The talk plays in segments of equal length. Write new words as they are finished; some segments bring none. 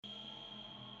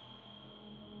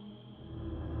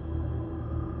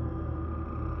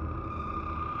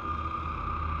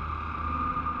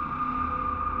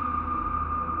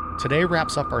Today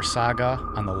wraps up our saga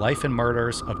on the life and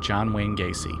murders of John Wayne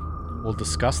Gacy. We'll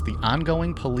discuss the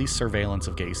ongoing police surveillance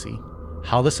of Gacy,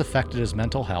 how this affected his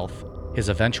mental health, his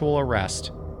eventual arrest,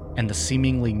 and the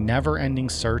seemingly never-ending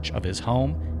search of his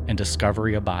home and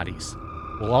discovery of bodies.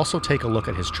 We'll also take a look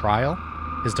at his trial,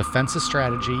 his defense's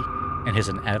strategy, and his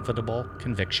inevitable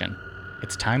conviction.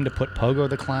 It's time to put Pogo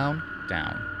the Clown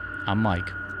down. I'm Mike.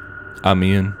 I'm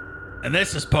Ian. And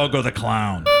this is Pogo the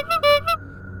Clown.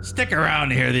 Stick around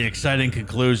to hear the exciting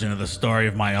conclusion of the story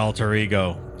of my alter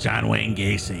ego, John Wayne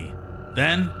Gacy.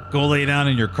 Then, go lay down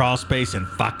in your crawl space and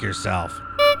fuck yourself.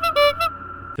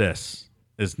 This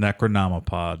is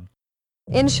Necronomipod.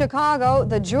 In Chicago,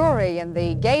 the jury in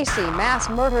the Gacy mass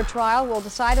murder trial will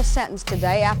decide a sentence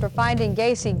today after finding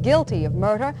Gacy guilty of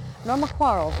murder. Norma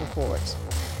Quarles reports.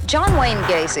 John Wayne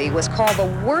Gacy was called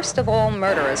the worst of all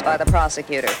murderers by the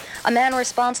prosecutor, a man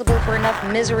responsible for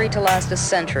enough misery to last a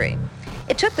century.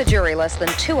 It took the jury less than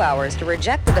 2 hours to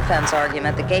reject the defense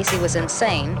argument that Gacy was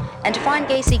insane and to find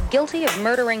Gacy guilty of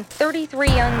murdering 33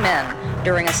 young men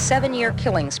during a 7-year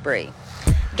killing spree.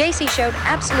 Gacy showed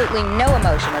absolutely no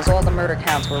emotion as all the murder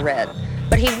counts were read,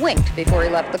 but he winked before he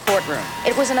left the courtroom.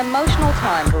 It was an emotional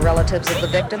time for relatives of the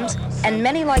victims, and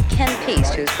many like Ken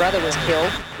Peace, whose brother was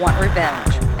killed, want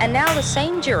revenge. And now the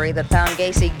same jury that found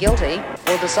Gacy guilty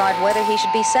will decide whether he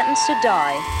should be sentenced to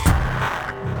die.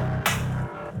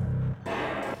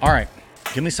 All right,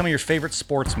 give me some of your favorite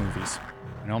sports movies.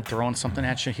 You know, I'm throwing something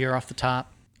at you here off the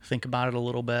top. Think about it a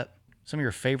little bit. Some of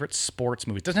your favorite sports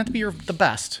movies. Doesn't have to be the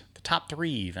best, the top 3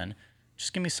 even.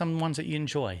 Just give me some ones that you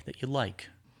enjoy, that you like.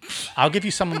 I'll give you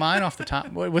some of mine off the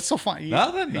top. What's so fun?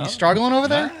 You struggling over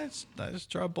there? I just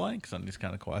draw blanks on these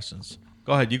kind of questions.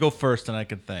 Go ahead, you go first and I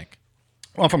can think.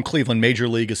 Well, I'm from Cleveland. Major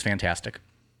League is fantastic.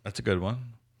 That's a good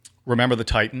one. Remember the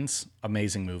Titans,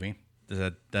 amazing movie. Is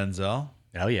that Denzel?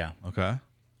 Oh, yeah. Okay.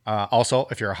 Also,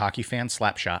 if you're a hockey fan,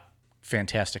 Slapshot.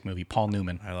 Fantastic movie. Paul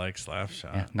Newman. I like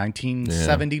Slapshot. Yeah,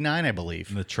 1979, I believe.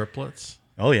 And the Triplets?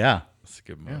 Oh, yeah. That's a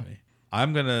good movie. Yeah.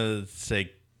 I'm going to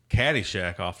say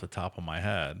Caddyshack off the top of my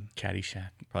head. Caddyshack.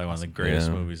 Probably one of the greatest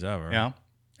movies ever. Yeah.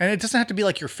 And it doesn't have to be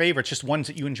like your favorite, just ones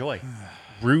that you enjoy.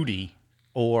 Rudy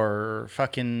or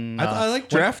fucking... I like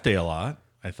Draft Day a lot,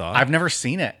 I thought. I've never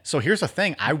seen it. So here's the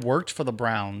thing. I worked for the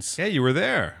Browns. Yeah, you were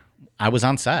there. I was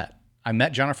on set. I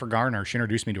met Jennifer Garner. She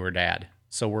introduced me to her dad.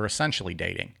 So we're essentially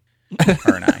dating,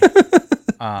 her and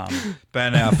I.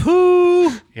 Ben F.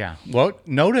 Who? Yeah. Well,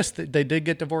 notice that they did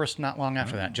get divorced not long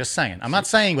after that. Just saying. I'm not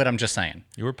saying, but I'm just saying.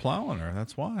 You were plowing her.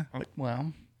 That's why.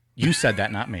 Well, you said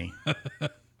that, not me.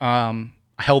 I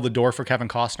held the door for Kevin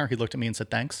Costner. He looked at me and said,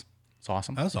 thanks. It's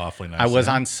awesome. That was awfully nice. I was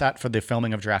on set for the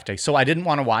filming of Draft Day. So I didn't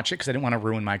want to watch it because I didn't want to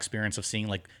ruin my experience of seeing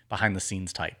like behind the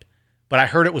scenes type. But I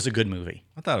heard it was a good movie.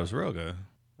 I thought it was real good.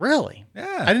 Really?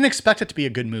 Yeah. I didn't expect it to be a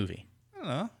good movie. I don't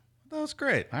know. That was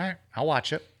great. All right. I'll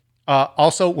watch it.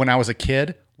 Also, when I was a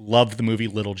kid, loved the movie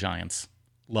Little Giants.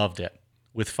 Loved it.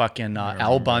 With fucking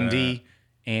Al Bundy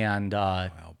and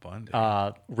Al Bundy.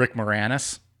 Rick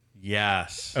Moranis.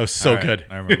 Yes. Oh, so good.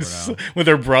 I remember now. With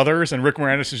their brothers, and Rick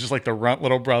Moranis is just like the runt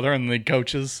little brother, and the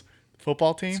coaches the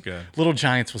football team. It's good. Little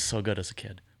Giants was so good as a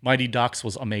kid. Mighty Ducks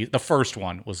was amazing. The first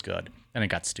one was good, and it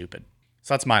got stupid.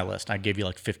 So that's my list. I gave you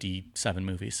like 57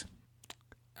 movies.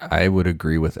 I would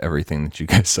agree with everything that you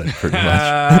guys said pretty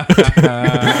much.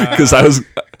 Because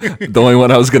the only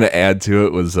one I was going to add to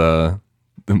it was the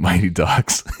Mighty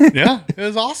Ducks. Yeah, it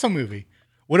was an awesome movie.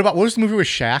 What was the movie with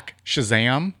Shaq?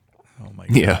 Shazam? Oh my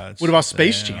God. Yeah. What about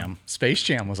Space Jam? Space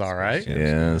Jam was all right.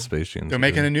 Yeah, Space Jam. They're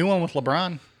making a new one with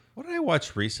LeBron. What did I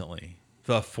watch recently?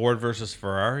 The Ford versus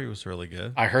Ferrari was really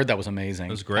good. I heard that was amazing.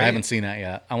 It was great. I haven't seen that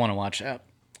yet. I want to watch that.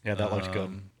 Yeah, that looked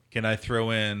good. Can I throw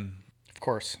in, of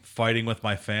course, Fighting with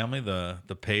My Family, the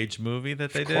Page movie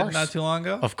that they did not too long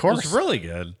ago? Of course. It was really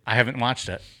good. I haven't watched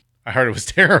it. I heard it was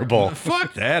terrible.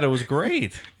 Fuck that. It was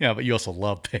great. Yeah, but you also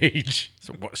love Paige.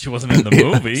 So, she wasn't in the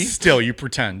movie. Still, you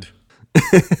pretend.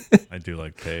 I do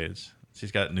like Paige.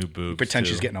 She's got new boobs. Pretend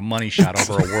too. She's getting a money shot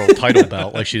over a world title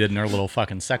belt like she did in her little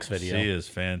fucking sex video. She is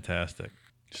fantastic.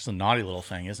 She's a naughty little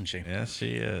thing, isn't she? Yes,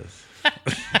 she is.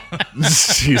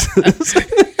 Jesus.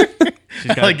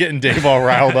 She's like getting Dave all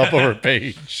riled up over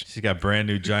Paige. She's got brand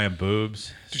new giant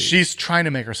boobs. She's trying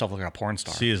to make herself look like a porn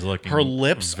star. She is looking Her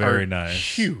lips very are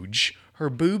nice. Huge. Her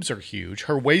boobs are huge.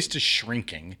 Her waist is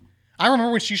shrinking. I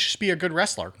remember when she used to be a good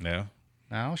wrestler. Yeah.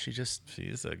 Now she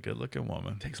is a good-looking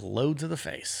woman. Takes loads of the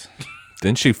face.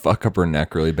 Didn't she fuck up her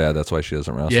neck really bad? That's why she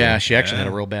doesn't wrestle. Yeah, she actually had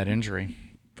a real bad injury.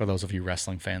 For those of you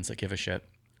wrestling fans that give a shit.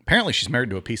 Apparently she's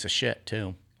married to a piece of shit,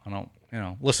 too. I don't,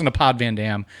 listen to Pod Van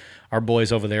Dam. Our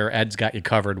boys over there, Ed's got you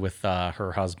covered with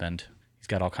her husband. He's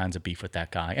got all kinds of beef with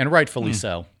that guy, and rightfully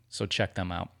so. So check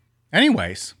them out.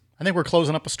 Anyways, I think we're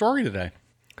closing up a story today.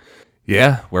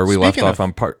 Yeah, where we left Speaking off of-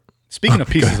 on part. Speaking of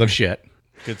pieces of shit,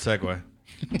 Good segue.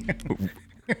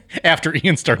 after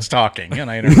Ian starts talking and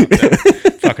I interrupt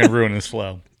him, fucking ruin his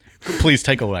flow. Please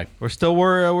take away. We're still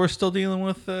dealing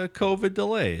with COVID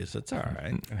delays. It's all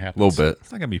right. It happens. A little bit.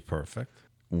 It's not gonna be perfect.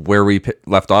 Where we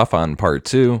left off on part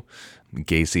 2,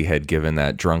 Gacy had given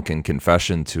that drunken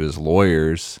confession to his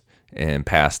lawyers and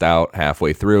passed out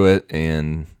halfway through it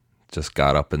and just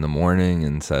got up in the morning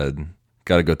and said,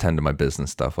 "Got to go tend to my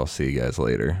business stuff. I'll see you guys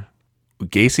later."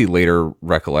 Gacy later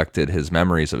recollected his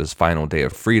memories of his final day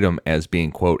of freedom as being,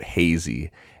 quote,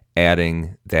 hazy,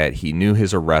 adding that he knew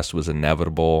his arrest was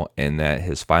inevitable and that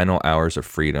his final hours of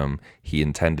freedom he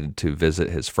intended to visit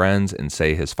his friends and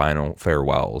say his final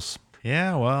farewells.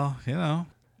 Yeah, well, you know.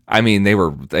 I mean, they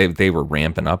were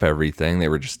ramping up everything. They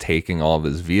were just taking all of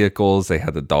his vehicles. They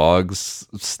had the dogs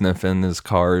sniffing his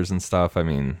cars and stuff. I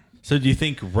mean, So do you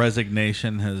think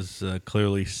resignation has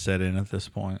clearly set in at this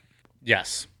point?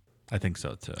 Yes. I think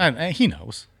so too. And he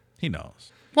knows. He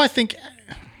knows. Well, I think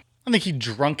he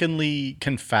drunkenly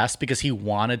confessed because he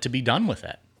wanted to be done with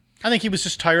it. I think he was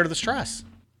just tired of the stress.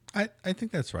 I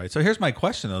think that's right. So here's my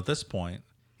question though. At this point,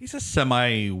 he's a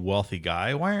semi-wealthy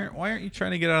guy. Why aren't you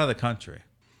trying to get out of the country?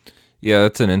 yeah,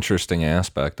 that's an interesting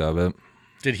aspect of it.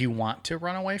 Did he want to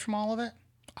run away from all of it?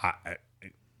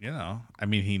 I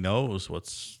mean, he knows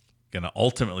what's going to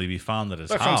ultimately be found at his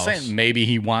That's what I'm house. saying. Maybe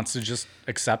he wants to just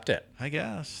accept it. I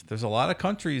guess there's a lot of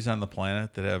countries on the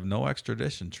planet that have no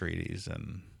extradition treaties,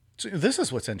 and So this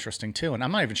is what's interesting too, and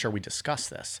I'm not even sure we discussed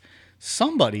this.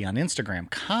 Somebody on Instagram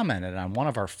commented on one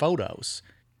of our photos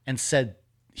and said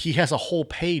he has a whole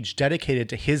page dedicated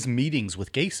to his meetings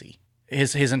with Gacy.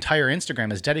 His entire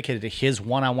Instagram is dedicated to his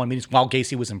one-on-one meetings while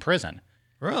Gacy was in prison,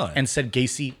 really, and said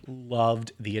Gacy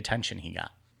loved the attention he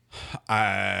got.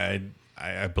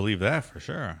 I believe that for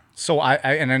sure. So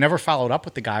I never followed up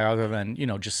with the guy other than,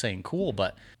 just saying cool,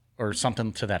 or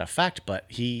something to that effect. But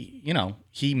he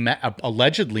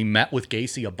allegedly met with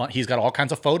Gacy he's got all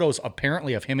kinds of photos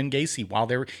apparently of him and Gacy while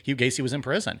Gacy was in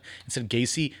prison, and said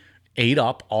Gacy ate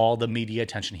up all the media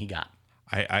attention he got.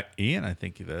 Ian, I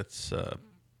think that's a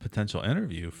potential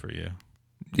interview for you.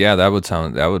 Yeah, that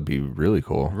would be really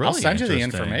cool. Really I'll send you the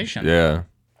interesting. information. Yeah.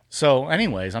 So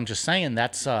anyways, I'm just saying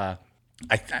that's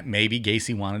maybe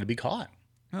Gacy wanted to be caught.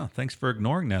 Oh, thanks for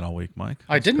ignoring that all week, Mike.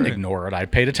 I That's didn't great. ignore it. I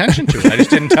paid attention to it. I just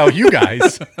didn't tell you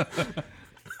guys.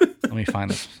 Let me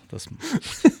find this.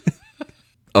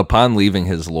 Upon leaving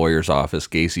his lawyer's office,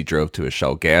 Gacy drove to a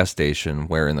Shell gas station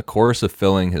where, in the course of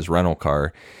filling his rental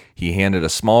car, he handed a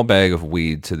small bag of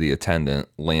weed to the attendant,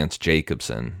 Lance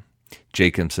Jacobson.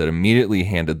 Jacobson immediately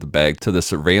handed the bag to the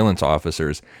surveillance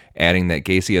officers, adding that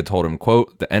Gacy had told him,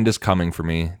 quote, "The end is coming for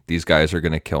me. These guys are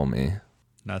going to kill me."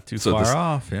 Not too So far this-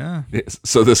 off, yeah.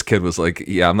 So this kid was like,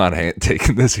 "Yeah, I'm not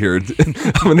taking this here. I'm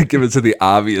going to give it to the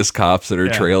obvious cops that are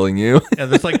Yeah. trailing you." Yeah,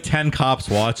 there's like 10 cops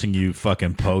watching you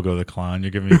fucking pogo the clown.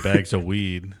 You're giving me bags of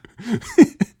weed.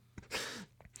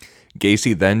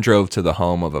 Gacy then drove to the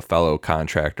home of a fellow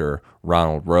contractor,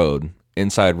 Ronald Rode.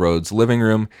 Inside Rhode's living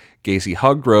room, Gacy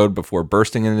hugged Rode before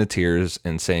bursting into tears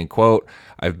and saying, quote,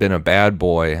 "I've been a bad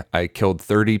boy. I killed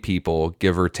 30 people,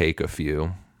 give or take a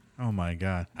few." Oh my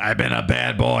God. I've been a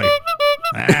bad boy.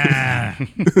 Ah.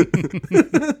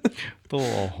 The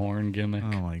little horn gimmick.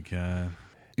 Oh my God.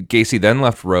 Gacy then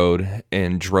left Rode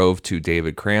and drove to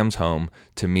David Cram's home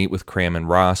to meet with Cram and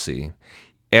Rossi.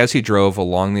 As he drove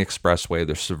along the expressway,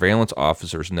 the surveillance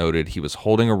officers noted he was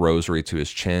holding a rosary to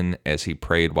his chin as he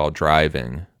prayed while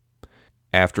driving.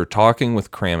 After talking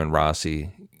with Cram and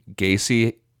Rossi,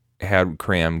 Gacy had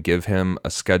Cram give him a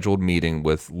scheduled meeting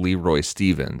with Leroy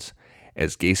Stevens.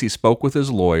 As Gacy spoke with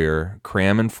his lawyer,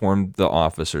 Cram informed the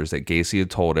officers that Gacy had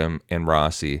told him and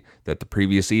Rossi that the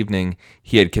previous evening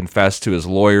he had confessed to his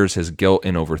lawyers his guilt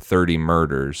in over 30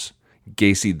 murders.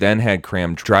 Gacy then had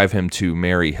Cram drive him to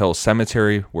Mary Hill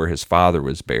Cemetery, where his father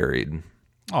was buried.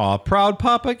 Aw, proud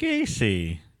Papa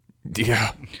Gacy.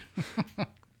 Yeah.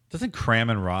 Doesn't Cram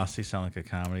and Rossi sound like a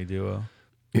comedy duo?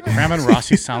 Cram and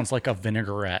Rossi sounds like a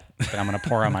vinaigrette that I'm going to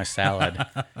pour on my salad.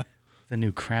 The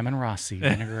new Cram and Rossi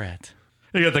vinaigrette.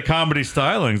 You got the comedy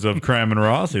stylings of Cram and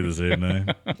Rossi this evening.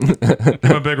 Give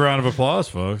 'em a big round of applause,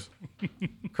 folks.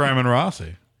 Cram and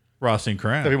Rossi. Rossi and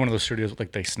Cram. That'd be one of those studios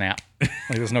like they snap. Like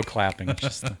there's no clapping. It's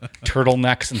just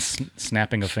turtlenecks and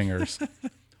snapping of fingers.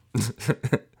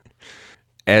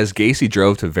 As Gacy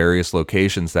drove to various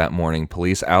locations that morning,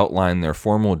 police outlined their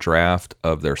formal draft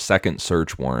of their second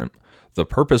search warrant. The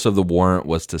purpose of the warrant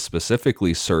was to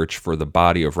specifically search for the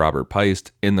body of Robert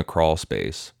Peist in the crawl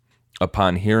space.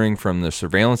 Upon hearing from the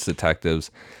surveillance detectives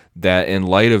that in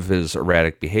light of his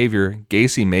erratic behavior,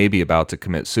 Gacy may be about to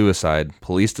commit suicide,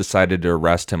 police decided to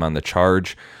arrest him on the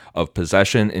charge of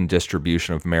possession and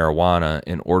distribution of marijuana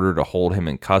in order to hold him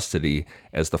in custody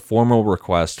as the formal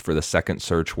request for the second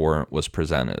search warrant was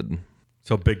presented.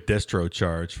 So big distro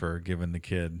charge for giving the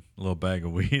kid a little bag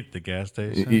of weed at the gas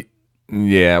station.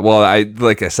 Yeah, well,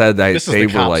 like I said, This is they the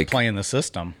were cops like playing the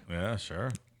system. Yeah,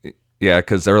 sure. Yeah,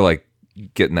 because they're like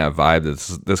getting that vibe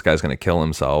that this guy's gonna kill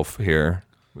himself here,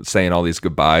 saying all these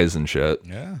goodbyes and shit.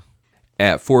 Yeah.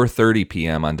 At 4:30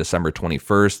 p.m. on December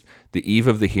 21st, the eve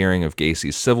of the hearing of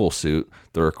Gacy's civil suit,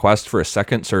 the request for a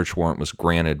second search warrant was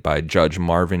granted by Judge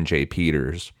Marvin J.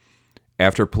 Peters.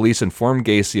 After police informed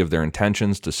Gacy of their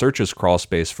intentions to search his crawl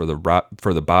space for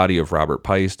the body of Robert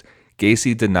Peist,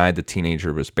 Gacy denied the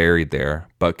teenager was buried there,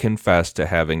 but confessed to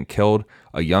having killed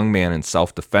a young man in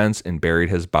self-defense and buried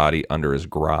his body under his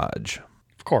garage.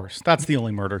 Of course, that's the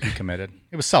only murder he committed.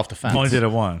 It was self-defense. Only did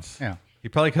it once. Yeah. He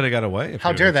probably could have got away.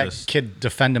 How dare that kid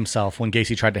defend himself when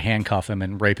Gacy tried to handcuff him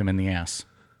and rape him in the ass?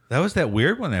 That was that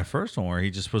weird one, that first one, where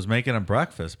he just was making him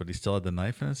breakfast, but he still had the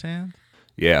knife in his hand.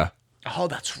 Yeah. Oh,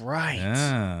 that's right.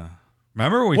 Yeah.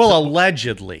 Remember we?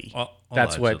 Allegedly.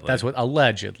 That's allegedly. what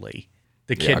allegedly.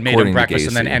 The kid Yeah, made him according to breakfast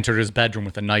and then Gacy. entered his bedroom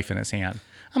with a knife in his hand.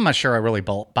 I'm not sure I really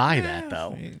buy that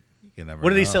though. You never What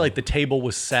did he know. say? Like the table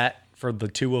was set for the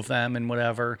two of them and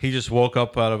whatever. He just woke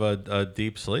up out of a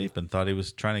deep sleep and thought he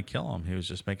was trying to kill him. He was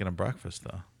just making him breakfast,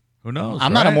 though. Who knows?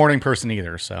 I'm not a right? morning person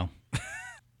either, so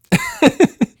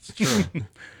It's true.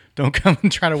 don't come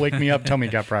and try to wake me up. Tell me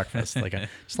you got breakfast.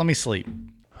 Just let me sleep.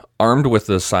 Armed with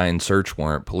the signed search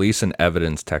warrant, police and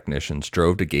evidence technicians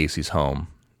drove to Gacy's home.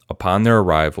 Upon their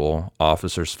arrival,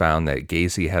 officers found that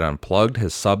Gacy had unplugged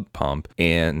his sub pump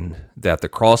and that the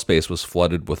crawl space was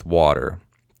flooded with water.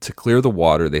 To clear the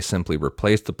water, they simply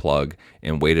replaced the plug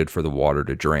and waited for the water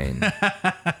to drain.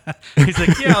 He's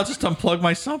like, yeah, I'll just unplug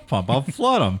my sump pump. I'll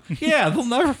flood them. Yeah, they'll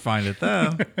never find it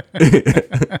then.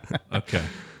 Okay.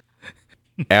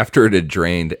 After it had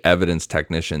drained, evidence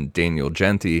technician Daniel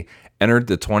Genty entered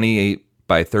the 28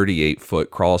 by 38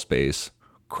 foot crawl space,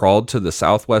 crawled to the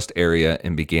southwest area,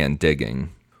 and began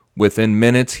digging. Within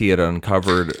minutes, he had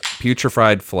uncovered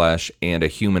putrefied flesh and a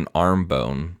human arm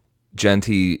bone.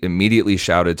 Genty immediately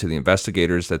shouted to the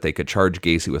investigators that they could charge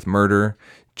Gacy with murder.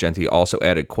 Genty also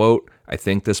added, quote, "I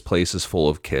think this place is full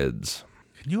of kids."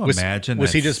 Can you imagine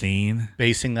was that he just scene?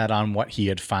 basing that on what he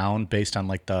had found, based on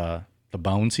like the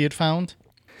bones he had found,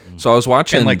 So I was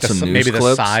watching and like some news maybe clips.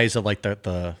 the size of like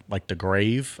the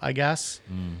grave, I guess,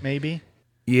 maybe.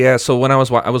 Yeah, so when I was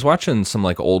watching some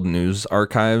like old news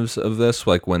archives of this,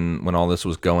 like when all this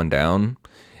was going down,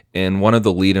 and one of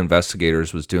the lead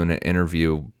investigators was doing an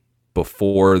interview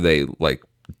before they like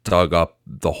dug up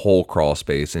the whole crawl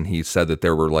space, and he said that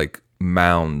there were like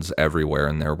mounds everywhere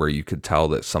in there where you could tell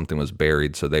that something was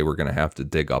buried, so they were going to have to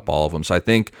dig up all of them. So I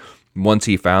think once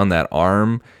he found that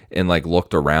arm and like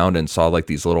looked around and saw like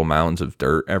these little mounds of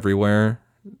dirt everywhere,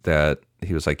 that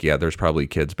he was like, yeah, there's probably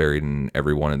kids buried in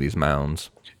every one of these mounds.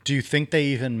 Do you think they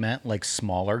even meant like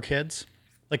smaller kids?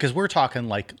 Like, because we're talking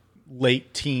like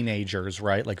late teenagers,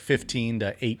 right? Like 15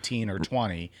 to 18 or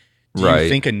 20. Do Right. you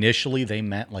think initially they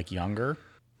meant like younger?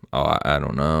 Oh, I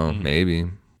don't know. Maybe.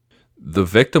 The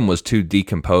victim was too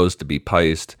decomposed to be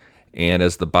Peist, and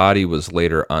as the body was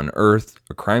later unearthed,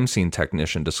 a crime scene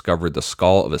technician discovered the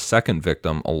skull of a second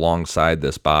victim alongside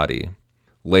this body.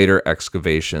 Later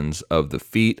excavations of the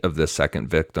feet of this second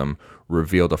victim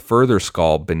revealed a further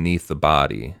skull beneath the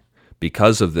body.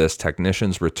 Because of this,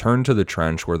 technicians returned to the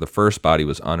trench where the first body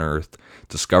was unearthed,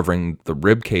 discovering the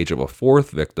rib cage of a fourth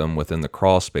victim within the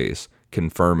crawl space,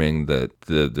 confirming that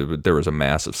there was a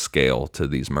massive scale to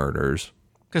these murders.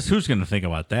 Because who's going to think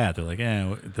about that? They're like,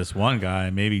 this one guy,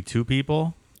 maybe two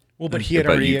people. Well, but he had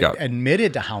But already you got-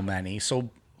 admitted to how many, so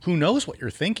who knows what you're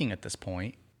thinking at this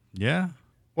point? Yeah.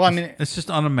 Well, I mean, It's just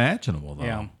unimaginable, though.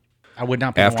 yeah, I would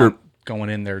not be After- going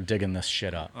in there digging this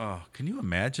shit up. Oh, can you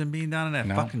imagine being down in that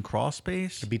No. fucking crawl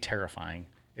space? It'd be terrifying.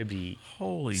 It'd be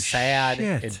Holy sad.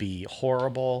 shit. It'd be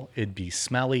horrible. It'd be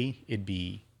smelly. It'd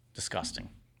be disgusting.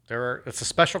 It's a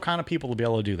special kind of people to be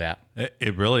able to do that.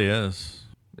 It really is.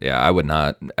 Yeah, I would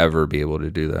not ever be able to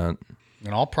do that.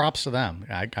 And all props to them.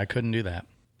 I couldn't do that.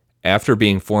 After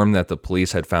being informed that the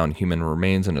police had found human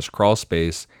remains in his crawl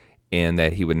space and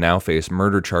that he would now face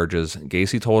murder charges,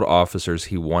 Gacy told officers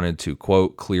he wanted to,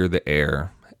 quote, clear the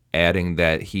air, adding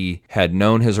that he had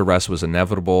known his arrest was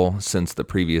inevitable since the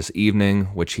previous evening,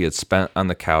 which he had spent on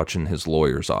the couch in his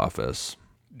lawyer's office.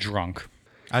 Drunk.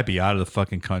 I'd be out of the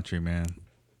fucking country, man.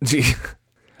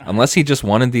 Unless he just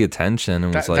wanted the attention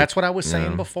and was like... That's what I was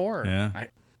saying know. before. Yeah.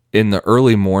 In the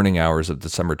early morning hours of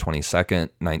December 22nd,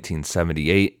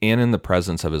 1978, and in the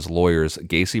presence of his lawyers,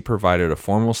 Gacy provided a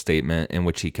formal statement in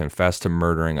which he confessed to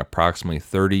murdering approximately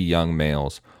 30 young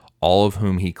males, all of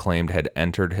whom he claimed had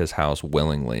entered his house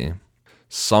willingly.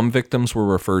 Some victims were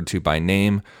referred to by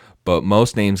name, but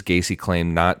most names Gacy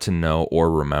claimed not to know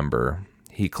or remember.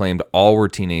 He claimed all were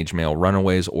teenage male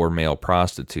runaways or male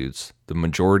prostitutes, the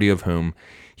majority of whom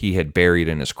he had buried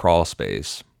in his crawl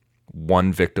space.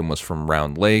 One victim was from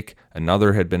Round Lake,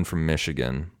 another had been from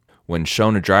Michigan. When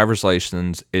shown a driver's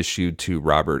license issued to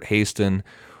Robert Haston,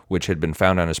 which had been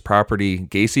found on his property,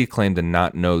 Gacy claimed to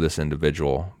not know this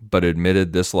individual, but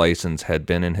admitted this license had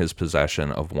been in his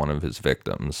possession of one of his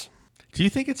victims. Do you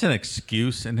think it's an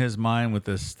excuse in his mind with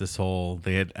this whole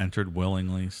they had entered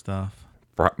willingly stuff?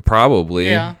 Probably.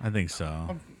 Yeah, I think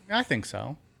so. I think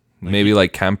so. Maybe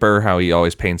like Kemper, how he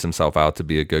always paints himself out to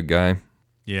be a good guy.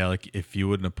 Yeah, like if you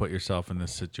wouldn't have put yourself in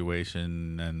this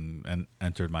situation and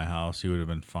entered my house, you would have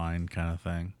been fine, kind of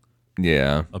thing.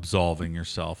 Yeah. Absolving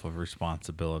yourself of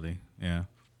responsibility. Yeah.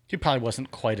 He probably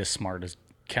wasn't quite as smart as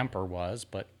Kemper was,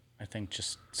 but I think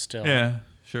just still. Yeah,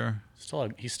 sure.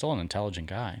 He's still an intelligent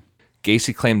guy.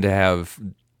 Gacy claimed to have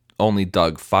only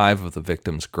dug 5 of the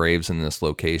victims' graves in this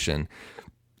location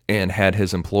and had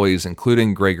his employees,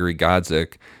 including Gregory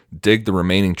Godzik, dig the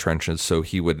remaining trenches so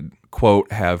he would,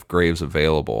 quote, have graves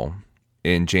available.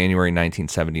 In January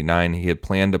 1979, he had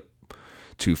planned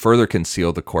to further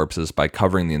conceal the corpses by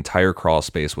covering the entire crawl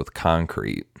space with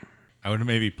concrete. I would have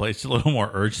maybe placed a little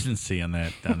more urgency on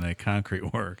that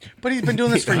concrete work. But he's been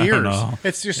doing this for I don't years. know.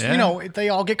 It's just, Yeah. they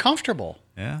all get comfortable.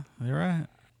 Yeah, you're right.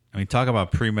 I mean, talk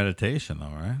about premeditation, though,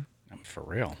 right? For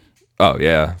real. Oh,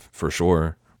 yeah, for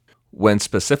sure. When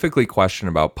specifically questioned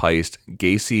about Peist,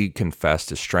 Gacy confessed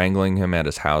to strangling him at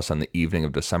his house on the evening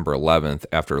of December 11th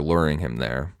after luring him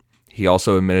there. He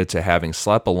also admitted to having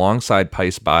slept alongside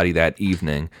Peist's body that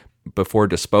evening before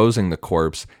disposing the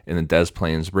corpse in the Des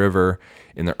Plaines River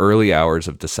in the early hours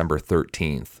of December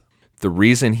 13th. The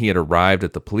reason he had arrived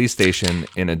at the police station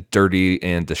in a dirty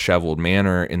and disheveled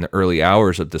manner in the early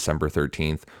hours of December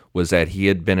 13th was that he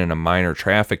had been in a minor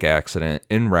traffic accident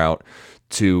en route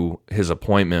to his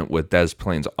appointment with Des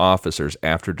Plaines officers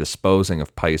after disposing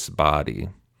of Peist's body.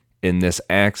 In this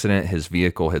accident, his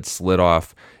vehicle had slid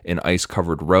off an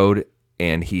ice-covered road,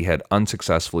 and he had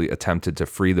unsuccessfully attempted to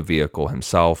free the vehicle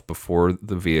himself before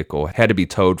the vehicle had to be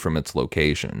towed from its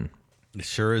location. It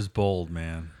sure is bold,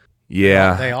 man.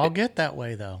 Yeah. They all get that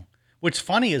way, though. What's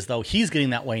funny is, though, he's getting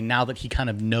that way now that he kind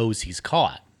of knows he's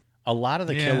caught. A lot of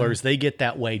the killers, they get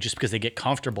that way just because they get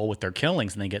comfortable with their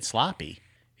killings and they get sloppy.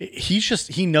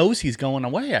 He knows he's going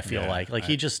away, I feel like.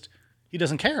 He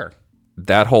doesn't care.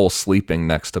 That whole sleeping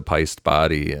next to Peist's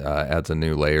body adds a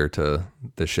new layer to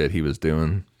the shit he was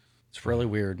doing. It's really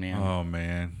weird, man. Oh,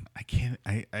 man. I can't,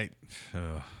 I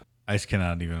just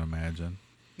cannot even imagine.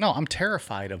 No, I'm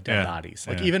terrified of dead bodies.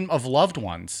 Even of loved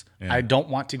ones. Yeah. I don't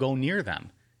want to go near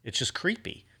them. It's just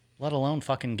creepy. Let alone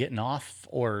fucking getting off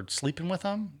or sleeping with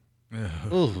them.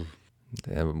 Ooh.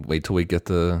 Yeah, wait till we get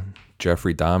to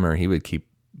Jeffrey Dahmer. He would keep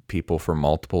people for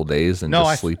multiple days and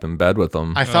sleep in bed with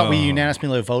them. I thought we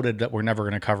unanimously voted that we're never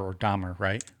going to cover Dahmer,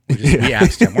 right? We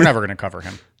asked him. We're never going to cover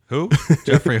him. Who?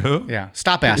 Jeffrey who? Yeah.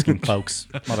 Stop asking, folks.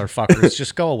 Motherfuckers.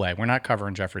 Just go away. We're not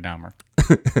covering Jeffrey Dahmer.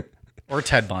 Or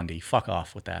Ted Bundy. Fuck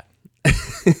off with that.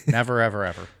 Never, ever,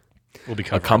 ever. We'll be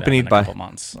covering Accompanied that in a by couple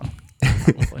months. So,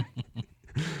 probably.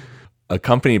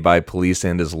 Accompanied by police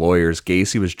and his lawyers,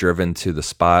 Gacy was driven to the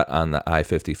spot on the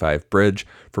I-55 bridge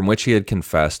from which he had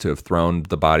confessed to have thrown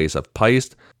the bodies of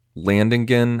Peist,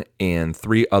 Landingen, and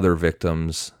 3 other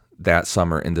victims that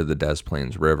summer into the Des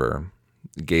Plaines River.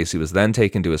 Gacy was then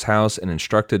taken to his house and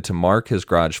instructed to mark his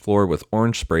garage floor with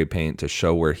orange spray paint to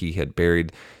show where he had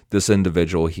buried this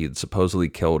individual he had supposedly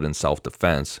killed in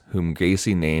self-defense, whom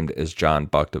Gacy named as John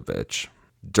Buktovich.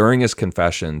 During his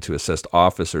confession to assist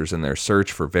officers in their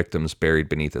search for victims buried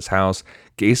beneath his house,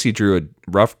 Gacy drew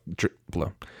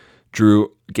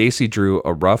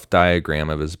a rough diagram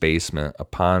of his basement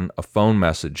upon a phone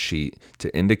message sheet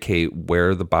to indicate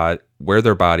where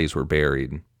their bodies were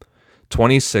buried.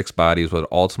 26 bodies would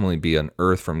ultimately be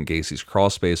unearthed from Gacy's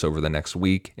crawl space over the next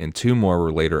week, and 2 more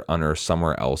were later unearthed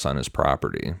somewhere else on his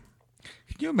property.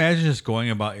 Can you imagine just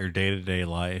going about your day-to-day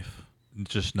life,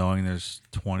 just knowing there's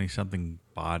 20-something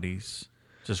bodies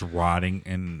just rotting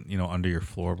in, under your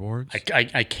floorboards? I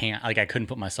can't. I couldn't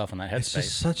put myself in that It's headspace.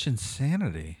 just such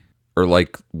insanity. Or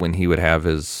like when he would have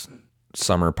his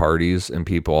summer parties and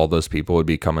all those people would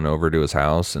be coming over to his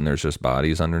house and there's just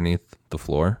bodies underneath the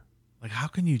floor. Like, how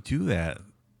can you do that?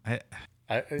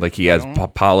 Like he has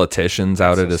politicians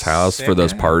out at his house for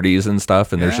those parties and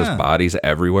stuff, and there's just bodies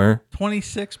everywhere.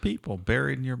 26 people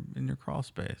buried in your crawl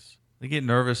space. They get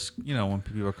nervous, when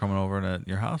people are coming over and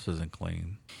your house isn't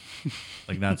clean.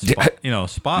 Like not,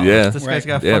 spotless. Yeah. This guy's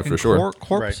got fucking for sure.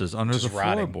 corpses under Just the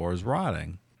rotting. floorboards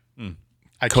rotting.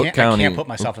 I Cook can't put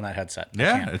myself in that headset.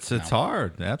 It's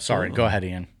hard. Absolutely. Sorry, go ahead,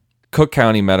 Ian. Cook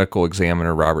County Medical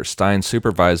Examiner Robert Stein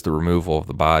supervised the removal of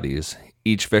the bodies.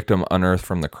 Each victim unearthed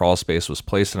from the crawl space was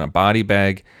placed in a body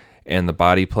bag, and the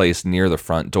body placed near the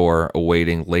front door,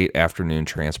 awaiting late afternoon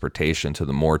transportation to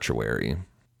the mortuary.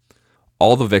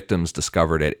 All the victims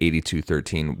discovered at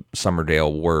 8213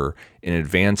 Summerdale were in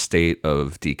advanced state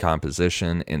of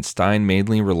decomposition, and Stein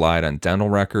mainly relied on dental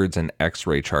records and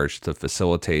X-ray charts to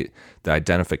facilitate the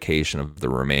identification of the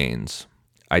remains.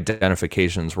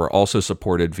 Identifications were also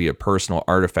supported via personal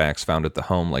artifacts found at the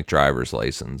home, like driver's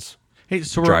license. Hey,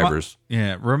 so drivers.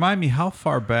 Remind me, how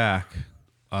far back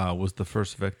was the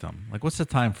first victim? Like, what's the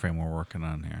time frame we're working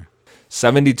on here?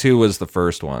 72 was the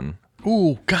first one.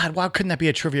 Ooh, God, why couldn't that be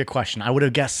a trivia question? I would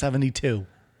have guessed 72.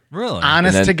 Really?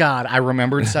 Honest to God, I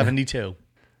remembered 72.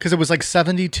 Because it was like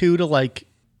 72 to like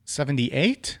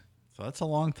 78? So that's a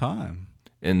long time.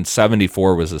 And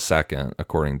 74 was the second,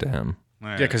 according to him.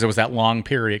 Yeah, because it was that long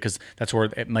period, because that's where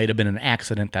it might have been an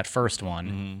accident, that first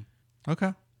one. Mm-hmm.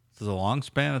 Okay. This is a long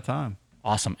span of time.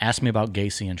 Awesome. Ask me about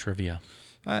Gacy and trivia.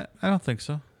 I don't think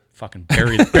so. Fucking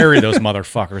bury those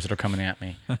motherfuckers that are coming at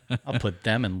me. I'll put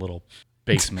them in little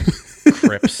basement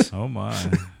crypts. Oh, my.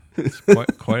 It's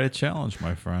quite a challenge,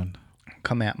 my friend.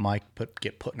 Come at Mike,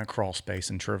 get put in a crawl space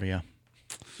in trivia.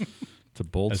 It's a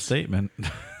bold statement.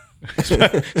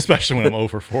 Especially when I'm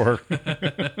over 4.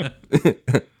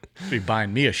 Be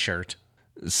buying me a shirt.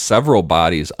 Several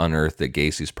bodies unearthed at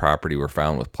Gacy's property were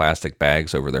found with plastic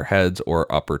bags over their heads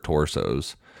or upper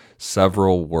torsos.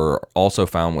 Several were also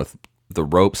found with the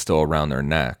rope still around their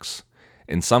necks.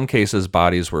 In some cases,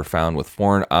 bodies were found with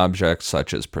foreign objects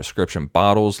such as prescription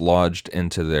bottles lodged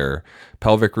into their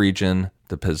pelvic region,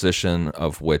 the position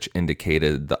of which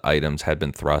indicated the items had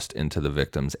been thrust into the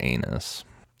victim's anus.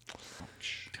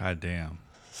 God damn.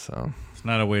 So it's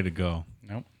not a way to go.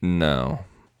 Nope. No.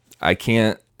 I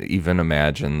can't even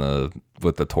imagine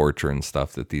with the torture and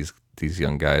stuff that these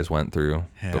young guys went through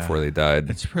before they died.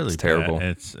 It's really terrible.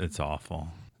 Bad. It's awful.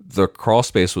 The crawl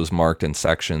space was marked in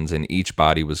sections, and each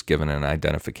body was given an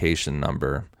identification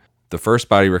number. The first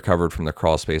body recovered from the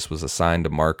crawl space was assigned a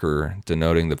marker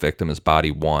denoting the victim as Body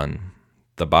 1.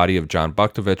 The body of John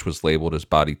Buktovich was labeled as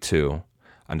Body 2.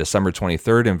 On December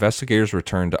 23rd, investigators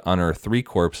returned to unearth 3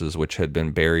 corpses which had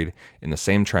been buried in the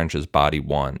same trench as Body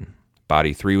 1.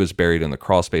 Body 3 was buried in the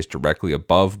crawl space directly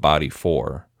above Body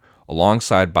 4.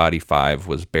 Alongside Body 5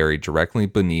 was buried directly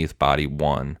beneath Body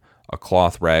 1. A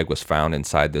cloth rag was found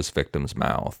inside this victim's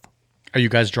mouth. Are you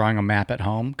guys drawing a map at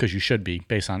home? Because you should be,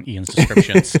 based on Ian's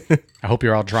descriptions. I hope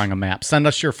you're all drawing a map. Send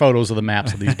us your photos of the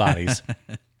maps of these bodies.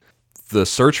 The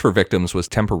search for victims was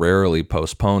temporarily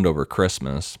postponed over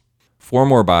Christmas. 4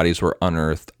 more bodies were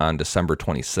unearthed on December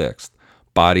 26th.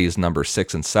 Bodies number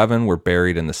 6 and 7 were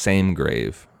buried in the same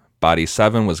grave. Body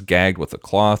 7 was gagged with a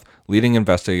cloth, leading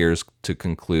investigators to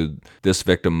conclude this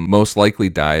victim most likely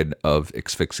died of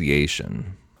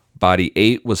asphyxiation. Body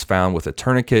 8 was found with a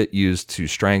tourniquet used to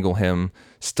strangle him,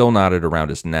 still knotted around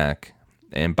his neck.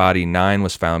 And Body 9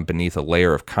 was found beneath a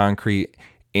layer of concrete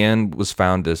and was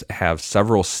found to have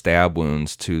several stab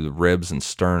wounds to the ribs and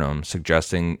sternum,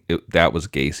 suggesting that was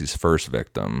Gacy's first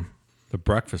victim. The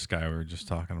breakfast guy we were just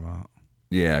talking about.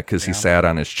 Yeah, because he sat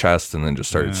on his chest and then just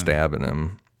started stabbing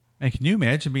him. And can you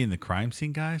imagine being the crime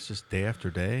scene guys just day after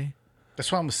day?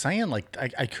 That's what I'm saying. Like,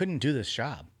 I couldn't do this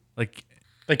job. Like,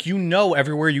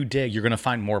 everywhere you dig, you're going to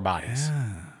find more bodies.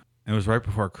 Yeah. It was right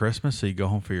before Christmas, so you go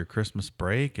home for your Christmas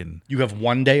break, and you have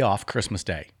one day off Christmas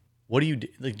Day. What do you do?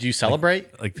 Like, do you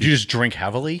celebrate? Like do you just drink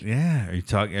heavily? Yeah.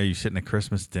 Are you sitting at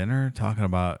Christmas dinner talking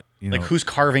about, like who's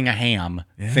carving a ham,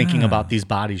 thinking about these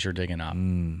bodies you're digging up?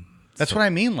 That's what I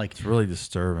mean. Like, it's really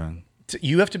disturbing.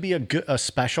 You have to be a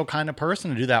special kind of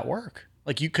person to do that work.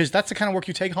 Like because that's the kind of work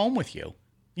you take home with you.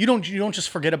 You don't just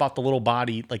forget about the little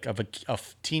body like of a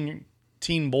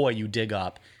teen boy you dig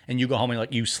up and you go home and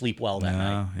like you sleep well that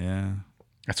night. Yeah.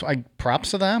 That's why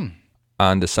props to them.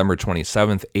 On December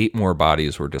 27th, 8 more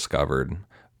bodies were discovered.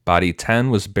 Body 10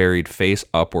 was buried face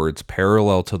upwards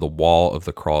parallel to the wall of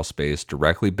the crawl space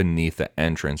directly beneath the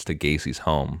entrance to Gacy's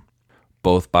home.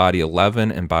 Both Body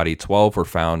 11 and Body 12 were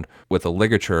found with a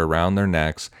ligature around their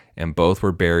necks, and both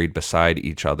were buried beside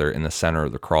each other in the center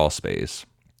of the crawl space,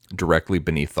 directly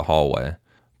beneath the hallway.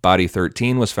 Body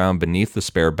 13 was found beneath the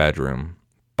spare bedroom.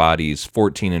 bodies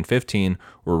 14 and 15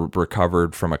 were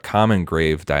recovered from a common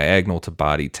grave diagonal to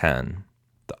body 10.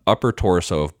 The upper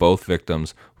torso of both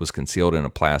victims was concealed in a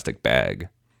plastic bag.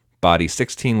 Body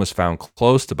 16 was found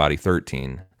close to body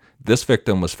 13. This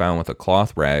victim was found with a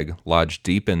cloth rag lodged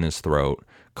deep in his throat,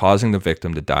 causing the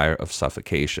victim to die of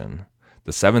suffocation.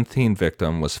 The 17th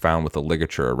victim was found with a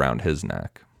ligature around his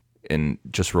neck. And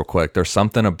just real quick, there's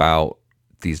something about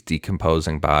these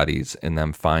decomposing bodies and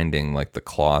them finding like the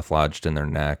cloth lodged in their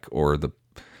neck or the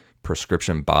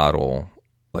prescription bottle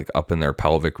like up in their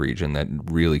pelvic region that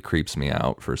really creeps me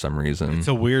out for some reason. It's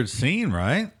a weird scene,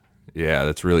 right? Yeah,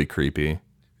 that's really creepy.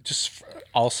 Just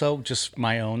also, just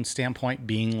my own standpoint,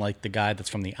 being like the guy that's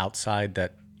from the outside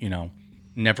that, you know,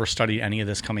 never studied any of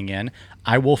this coming in,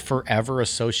 I will forever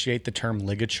associate the term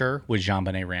ligature with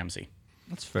JonBenet Ramsey.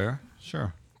 That's fair.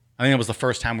 Sure. I think it was the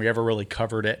first time we ever really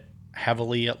covered it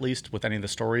heavily, at least with any of the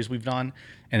stories we've done,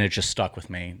 and it just stuck with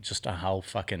me, just how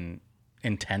fucking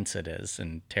intense it is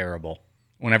and terrible.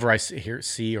 Whenever I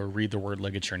see or read the word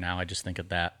ligature now, I just think of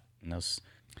that and those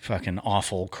fucking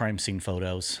awful crime scene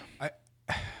photos.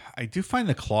 I do find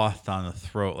the cloth on the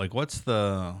throat, like what's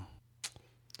the,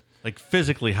 like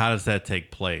physically, how does that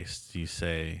take place? Do you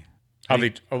say?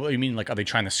 You mean like, are they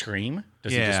trying to scream?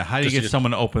 How do you get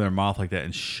someone to open their mouth like that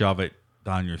and shove it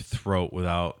down your throat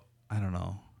without, I don't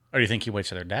know. Or do you think he waits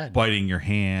till they're dead? Biting your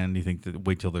hand? Do you think that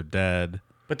wait till they're dead?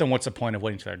 But then what's the point of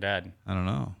waiting till they're dead? I don't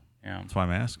know. Yeah. That's why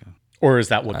I'm asking. Or is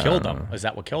that what killed them? Is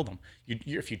that what killed them?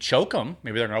 If you choke them,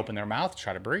 maybe they're going to open their mouth,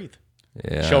 try to breathe.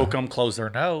 Yeah. Choke them, close their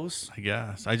nose. I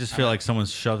guess. I just feel like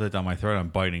someone's shoved it down my throat. I'm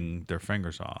biting their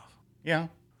fingers off. Yeah.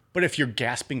 But if you're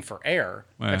gasping for air,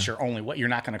 that's your only way. You're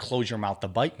not going to close your mouth to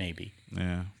bite, maybe.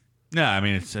 Yeah. No, I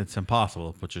mean, it's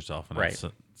impossible to put yourself in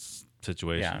that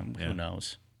situation. Yeah, who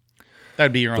knows?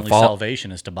 That'd be your only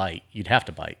salvation is to bite. You'd have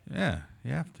to bite. Yeah,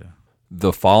 you have to.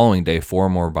 The following day, 4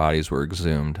 more bodies were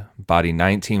exhumed. Body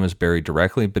 19 was buried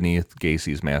directly beneath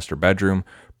Gacy's master bedroom,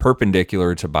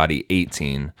 perpendicular to body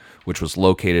 18, which was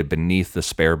located beneath the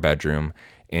spare bedroom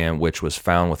and which was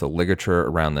found with a ligature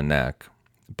around the neck.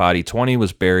 Body 20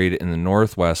 was buried in the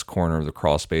northwest corner of the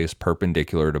crawl space,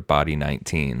 perpendicular to body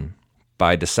 19.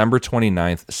 By December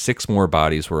 29th, 6 more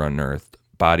bodies were unearthed.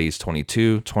 Bodies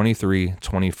 22, 23,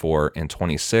 24, and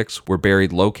 26 were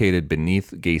buried located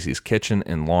beneath Gacy's kitchen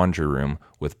and laundry room,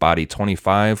 with body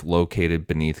 25 located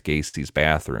beneath Gacy's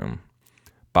bathroom.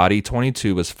 Body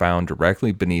 22 was found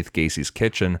directly beneath Gacy's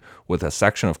kitchen with a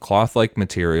section of cloth-like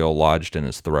material lodged in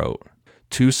his throat.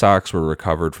 2 socks were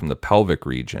recovered from the pelvic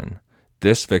region.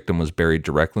 This victim was buried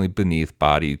directly beneath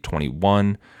body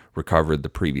 21, recovered the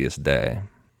previous day.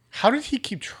 How did he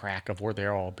keep track of where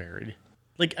they're all buried?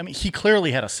 Like, I mean, he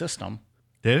clearly had a system.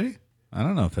 Did he? I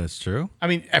don't know if that's true. I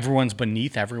mean, everyone's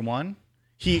beneath everyone.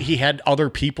 He had other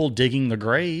people digging the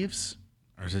graves.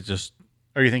 Or is it just...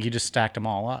 Or you think he just stacked them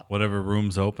all up? Whatever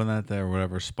room's open that day or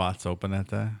whatever spot's open that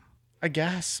day? I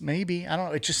guess, maybe. I don't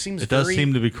know. It just seems It does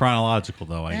seem to be chronological,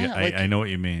 though. Yeah, I know what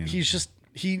you mean. He's just...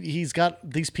 He's got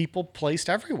these people placed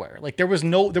everywhere. Like there was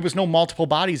no multiple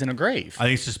bodies in a grave. I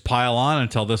think it's just pile on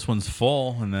until this one's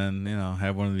full, and then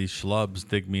have one of these schlubs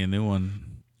dig me a new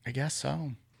one. I guess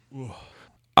so.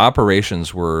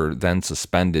 Operations were then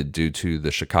suspended due to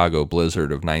the Chicago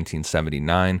blizzard of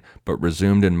 1979, but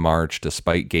resumed in March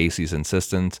despite Gacy's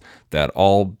insistence that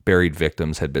all buried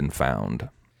victims had been found.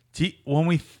 When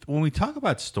we talk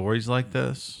about stories like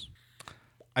this,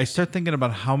 I start thinking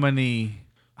about how many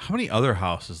other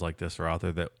houses like this are out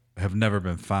there that have never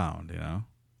been found,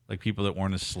 Like people that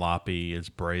weren't as sloppy, as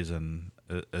brazen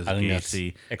as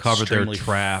Gacy, covered their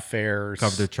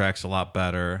tracks a lot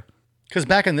better. Because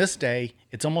back in this day,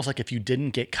 it's almost like if you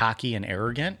didn't get cocky and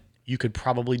arrogant, you could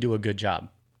probably do a good job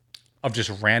of just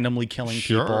randomly killing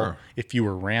people if you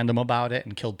were random about it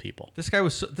and killed people. This guy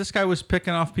was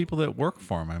picking off people that work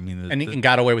for him. I mean, and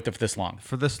got away with it for this long.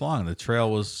 For this long, the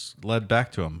trail was led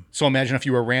back to him. So imagine if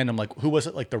you were random, like who was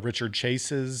it? Like the Richard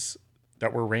Chases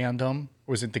that were random?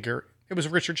 Or was it It was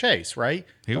Richard Chase, right?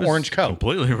 He the was orange coat,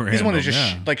 completely random. He's the one who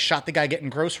just shot the guy getting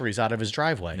groceries out of his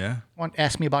driveway. Yeah.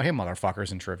 Ask me about him,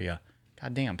 motherfuckers, in trivia.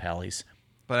 Goddamn, pallies.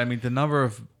 But I mean, the number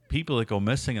of people that go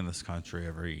missing in this country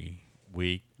every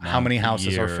week. How many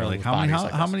houses are filled with bodies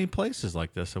like this? How many places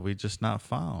like this have we just not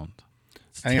found?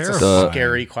 I think it's a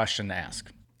scary question to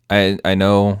ask. I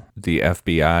know the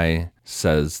FBI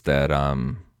says that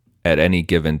at any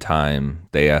given time,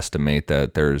 they estimate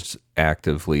that there's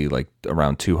actively like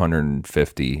around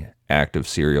 250 active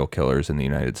serial killers in the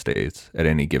United States at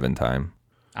any given time.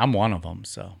 I'm one of them,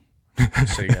 so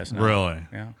just so you guys know. Really?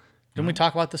 Yeah. Didn't we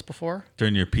talk about this before?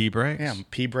 During your pee breaks? Yeah,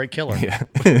 pee break killer. Yeah.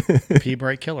 Pee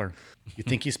break killer. You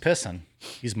think he's pissing.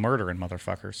 He's murdering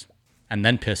motherfuckers. and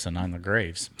then pissing on the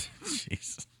graves.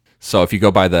 Jeez. So if you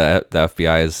go by the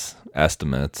FBI's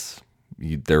estimates,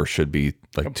 there should be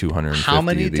like 250 How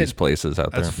many of these did- places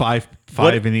out there. That's five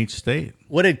in each state.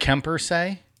 What did Kemper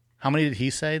say? How many did he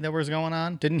say that was going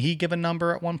on? Didn't he give a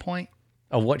number at one point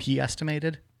of what he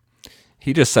estimated?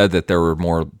 He just said that there were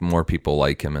more people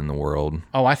like him in the world.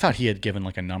 Oh, I thought he had given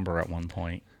like a number at one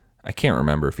point. I can't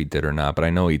remember if he did or not, but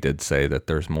I know he did say that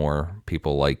there's more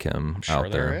people like him I'm sure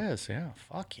out there. there is. Yeah,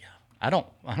 fuck yeah. I don't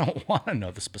want to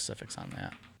know the specifics on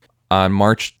that. On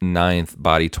March 9th,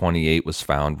 body 28 was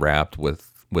found wrapped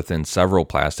within several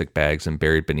plastic bags and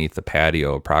buried beneath the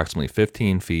patio approximately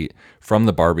 15 feet from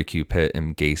the barbecue pit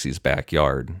in Gacy's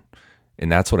backyard. And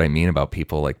that's what I mean about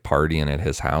people like partying at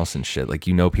his house and shit. Like,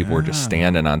 people were just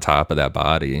standing on top of that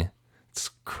body. It's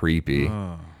creepy.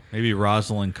 Maybe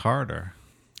Rosalind Carter.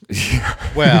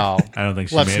 Well, I don't think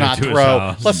she let's made not it to his throw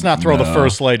house. let's not throw the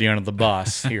first lady under the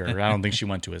bus here. I don't think she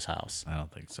went to his house. I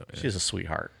don't think so. Yeah. She's a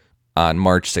sweetheart. On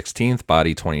March 16th,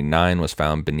 body 29 was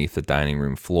found beneath the dining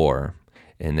room floor.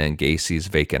 And then Gacy's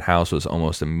vacant house was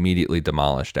almost immediately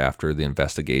demolished after the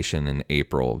investigation in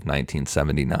April of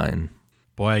 1979.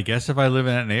 Boy, I guess if I live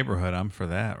in that neighborhood, I'm for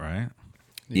that, right?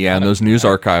 Yeah, and those news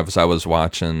archives I was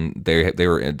watching, there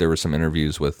were some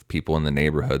interviews with people in the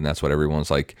neighborhood, and that's what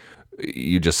everyone's like.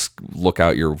 You just look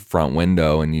out your front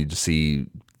window and you just see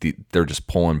they're just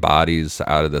pulling bodies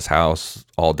out of this house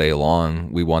all day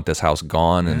long. We want this house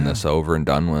gone and this over and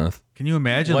done with. Can you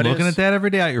imagine looking at that every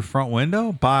day out your front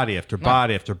window? Body after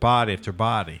body after body after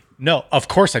body. No, of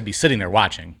course I'd be sitting there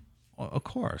watching. Well, of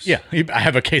course. Yeah, I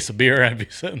have a case of beer. I'd be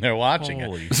sitting there watching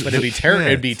Holy it, but it'd be shit.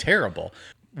 It'd be terrible.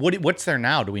 What's there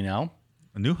now? Do we know?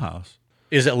 A new house.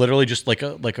 Is it literally just like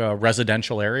a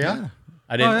residential area? Yeah.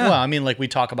 I didn't. yeah. Well, I mean, like we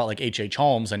talk about like H.H.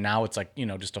 Holmes, and now it's like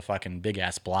just a fucking big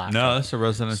ass block. No, of that's a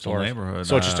residential stores. neighborhood.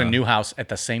 So it's just a new house at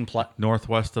the same place.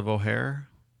 Northwest of O'Hare,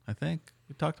 I think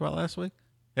we talked about last week.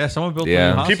 Yeah, someone built a Yeah.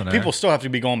 new house in there. People still have to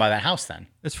be going by that house then,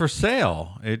 It's for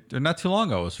sale. Not too long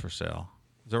ago it was for sale.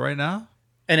 Is it right now?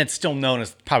 and it's still known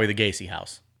as probably the Gacy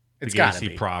house. It's The got to Gacy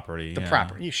be property. the yeah.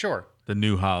 property. Sure. The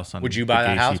new house. On Would you the buy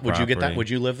that Gacy house? Would you get that? property. Would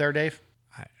you live there, Dave?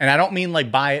 And I don't mean like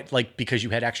buy it like because you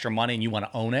had extra money and you want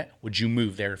to own it. Would you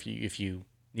move there if you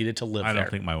needed to live I there?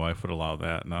 don't think my wife would allow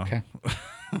that. No. Okay.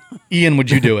 Ian, would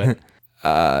you do it?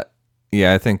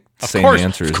 Yeah, I think same course-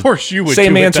 answer. of course you would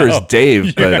Same do it, answer as though.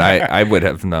 Dave, but I would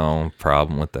have no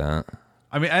problem with that.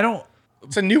 I mean, I don't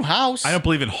It's a new house.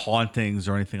 believe in hauntings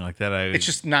or anything like that. It's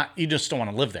just not. You just don't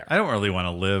want to live there. I don't really want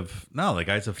to live. No, the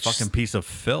guy's a fucking piece of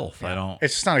filth. I don't.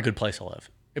 It's just not a good place to live.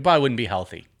 It probably wouldn't be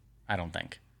healthy. I don't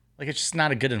think. Like it's just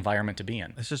not a good environment to be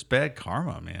in. It's just bad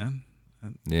karma, man.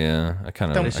 Yeah, I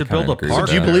kind of. They should build a agree park with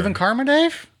Do you that. there. believe in karma,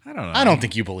 Dave? I don't know. I don't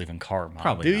think you believe in karma.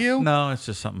 Probably. Do not. you? No, it's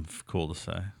just something cool to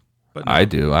say. But no. I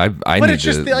do. I But need it's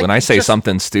just to. like- when I say just-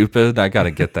 something stupid, I got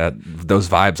to get those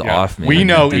vibes off me. We and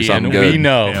know, do Ian. something good. We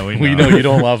know. Yeah, we we know. know. You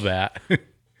don't love that.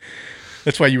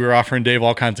 That's why you were offering Dave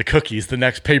all kinds of cookies. The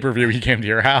next pay-per-view, he came to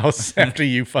your house after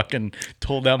you fucking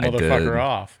told that motherfucker did.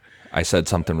 off. I said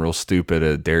something real stupid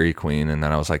at Dairy Queen, and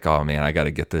then I was like, "Oh man, I got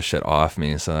to get this shit off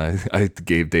me." So I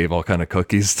gave Dave all kind of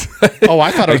cookies. Oh,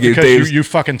 I thought it was gave because Dave's- you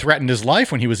fucking threatened his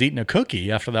life when he was eating a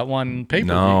cookie after that one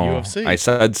pay-per-view No, UFC.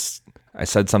 I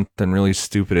said something really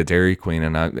stupid at Dairy Queen,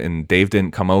 and Dave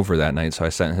didn't come over that night, so I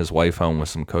sent his wife home with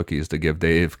some cookies to give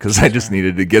Dave because I just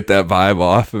needed to get that vibe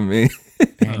off of me.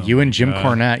 Man, you and Jim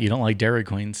Cornette, you don't like Dairy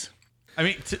Queens. I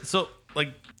mean,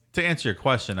 to answer your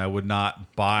question, I would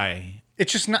not buy.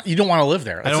 It's just not. You don't want to live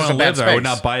there. I That's don't just want to a live bad there. I would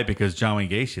space. not buy it because John Wayne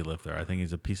Gacy lived there. I think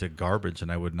he's a piece of garbage,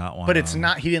 and I would not want. But it's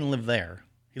not. He didn't live there.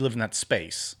 He lived in that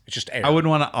space. It's just air. I wouldn't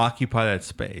want to occupy that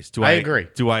space. Do I agree.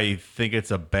 Do I think it's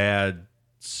a bad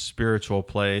spiritual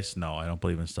place? No, I don't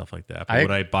believe in stuff like that. But I-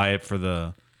 would I buy it for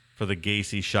the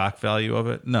Gacy shock value of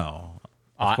it? No,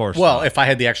 of course. Well, not. if I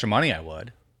had the extra money, I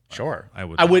would. Sure. I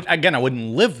would I would. Again, I wouldn't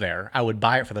live there. I would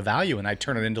buy it for the value, and I'd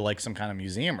turn it into like some kind of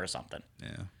museum or something.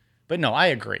 yeah. But no, I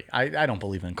agree. I don't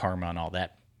believe in karma and all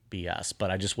that BS. But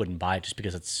I just wouldn't buy it just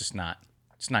because it's just not.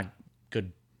 It's not a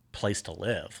good place to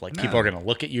live. Like people are going to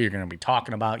look at you. You're going to be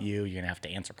talking about you. You're going to have to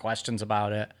answer questions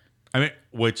about it. I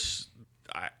mean,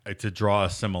 to draw a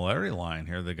similarity line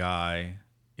here, the guy,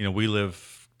 we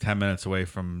live 10 minutes away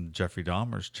from Jeffrey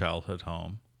Dahmer's childhood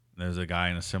home. There's a guy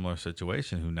in a similar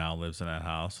situation who now lives in that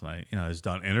house, and has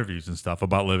done interviews and stuff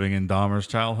about living in Dahmer's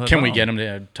childhood. Can we home. get him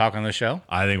to talk on the show?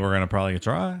 I think we're gonna probably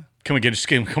try. Can we just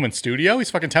get him come in studio? He's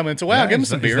fucking 10 minutes away. I'll give him he's-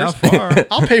 some he's beers. not far.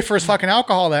 I'll pay for his fucking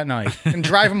alcohol that night and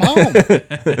drive him home.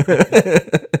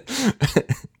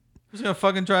 Who's gonna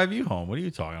fucking drive you home? What are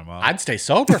you talking about? I'd stay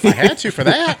sober if I had to for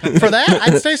that. For that,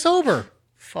 I'd stay sober.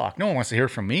 fuck. No one wants to hear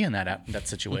from me in that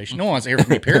situation. No one wants to hear from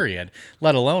me, period.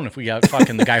 Let alone if we got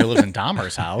fucking the guy who lives in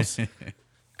Dahmer's house.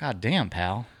 God damn,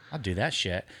 pal. I'll do that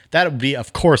shit. That would be,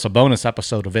 of course, a bonus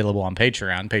episode available on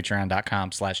Patreon,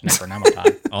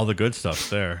 patreon.com/Necronomicon. All the good stuff's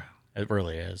there. It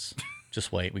really is.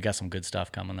 Just wait. We got some good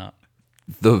stuff coming up.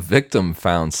 The victim,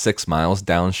 found 6 miles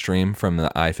downstream from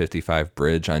the I-55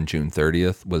 bridge on June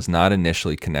 30th, was not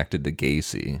initially connected to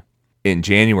Gacy. In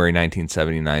January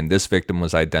 1979, this victim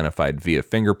was identified via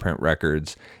fingerprint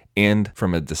records and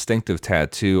from a distinctive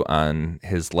tattoo on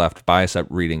his left bicep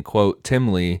reading, quote,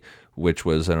 Tim Lee, which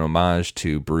was an homage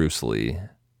to Bruce Lee.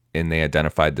 And they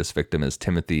identified this victim as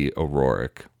Timothy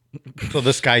O'Rourke. So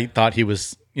this guy thought he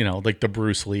was, like the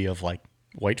Bruce Lee of like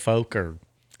white folk, or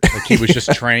like he was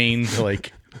just trained to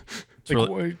like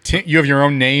really, you have your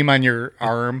own name on your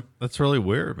arm. That's really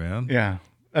weird, man. Yeah.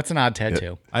 That's an odd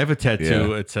tattoo. I have a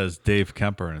tattoo. Yeah. It says Dave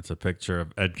Kemper, and it's a picture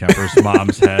of Ed Kemper's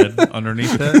mom's head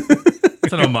underneath it.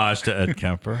 It's an homage to Ed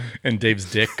Kemper. And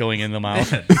Dave's dick going in the mouth.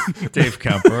 Dave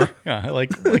Kemper. Yeah,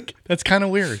 like that's kind of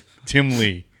weird. Tim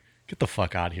Lee. Get the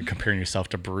fuck out of here comparing yourself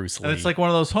to Bruce Lee. And it's like one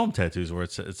of those home tattoos where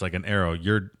it's like an arrow.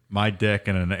 My dick,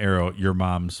 and an arrow, your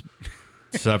mom's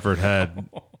severed head.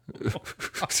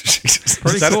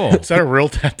 Pretty cool. Is that a real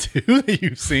tattoo that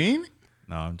you've seen?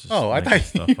 No, I'm just. Oh, I thought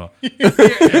stuff up.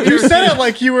 You said it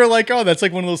like you were like, oh, that's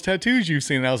like one of those tattoos you've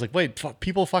seen. And I was like, wait,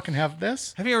 people fucking have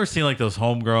this? Have you ever seen like those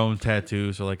homegrown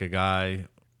tattoos, or like a guy,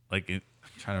 like I'm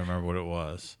trying to remember what it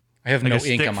was. I have like no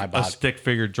ink on my body. A stick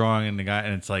figure drawing in the guy,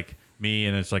 and it's like me,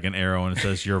 and it's like an arrow, and it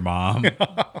says your mom.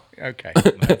 Okay,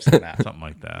 I've seen that. Something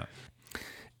like that.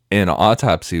 An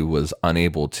autopsy was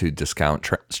unable to discount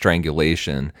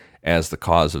strangulation as the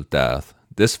cause of death.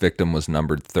 This victim was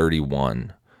numbered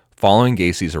 31. Following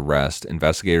Gacy's arrest,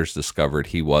 investigators discovered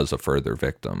he was a further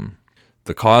victim.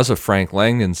 The cause of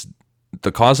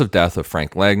death of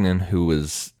Frank Langdon, who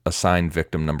was assigned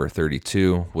victim number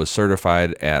 32, was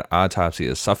certified at autopsy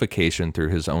as suffocation through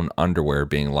his own underwear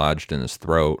being lodged in his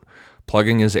throat,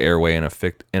 plugging his airway and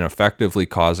effectively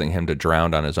causing him to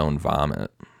drown on his own vomit.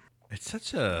 It's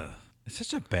such a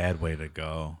bad way to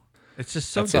go. It's just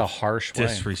so a harsh way.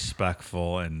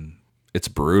 Disrespectful, and it's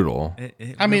brutal.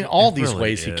 I mean, all these really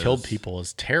ways he killed people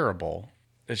is terrible.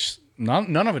 It's just,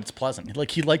 none of it's pleasant.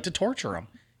 Like, he liked to torture them.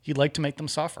 He liked to make them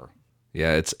suffer.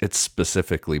 Yeah, it's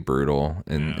specifically brutal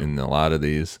in a lot of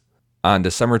these. On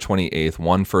December 28th,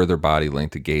 one further body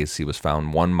linked to Gacy was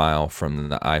found 1 mile from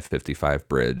the I-55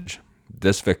 bridge.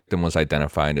 This victim was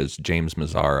identified as James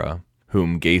Mazzara,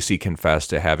 whom Gacy confessed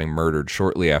to having murdered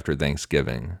shortly after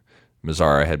Thanksgiving.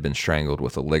 Mazzara had been strangled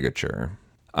with a ligature.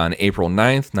 On April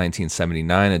 9th,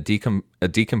 1979, a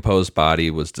decomposed body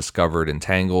was discovered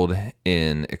entangled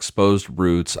in exposed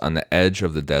roots on the edge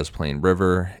of the Des Plaines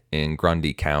River in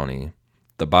Grundy County.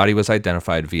 The body was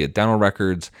identified via dental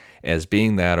records as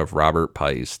being that of Robert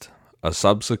Peist. A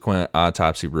subsequent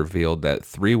autopsy revealed that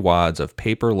 3 wads of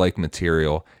paper-like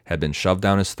material had been shoved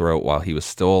down his throat while he was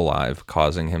still alive,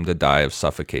 causing him to die of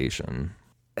suffocation.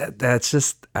 That's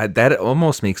just, that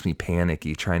almost makes me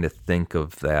panicky trying to think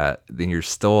of that. Then you're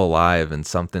still alive and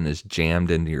something is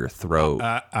jammed into your throat.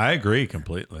 I agree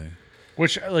completely.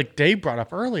 Which, like Dave brought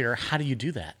up earlier, how do you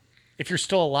do that? If you're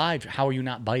still alive, how are you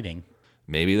not biting?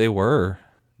 Maybe they were.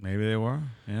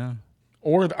 Yeah.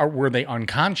 Or were they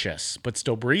unconscious but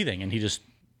still breathing, and he just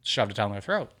shoved it down their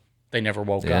throat? They never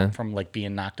woke up from like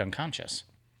being knocked unconscious.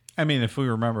 I mean, if we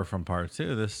remember from part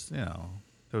 2, this,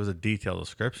 there was a detailed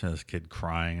description of this kid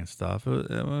crying and stuff.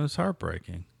 It was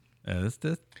heartbreaking. Yeah,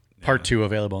 Part 2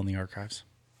 available in the archives.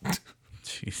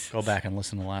 Jesus. Go back and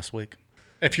listen to last week.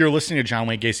 If you're listening to John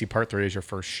Wayne Gacy Part 3 as your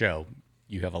first show,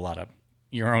 you have a lot of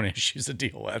your own issues to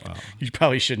deal with. Wow. You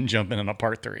probably shouldn't jump in on a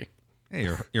Part 3. Hey,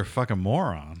 you're a fucking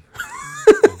moron.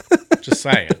 Just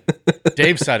saying.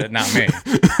 Dave said it, not me.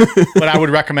 But I would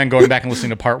recommend going back and listening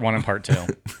to Part 1 and Part 2.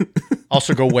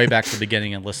 Also, go way back to the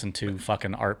beginning and listen to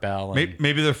fucking Art Bell. And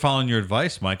maybe they're following your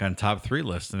advice, Mike, on top 3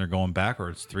 lists, and they're going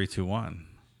backwards, 3, 2, 1.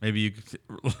 Maybe you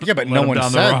could but no one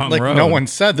said no one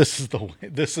said this is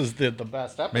the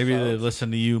best episode. Maybe they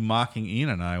listened to you mocking Ian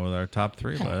and I with our top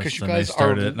 3 lists. Because you guys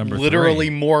are literally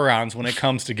morons when it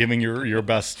comes to giving your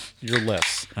lists.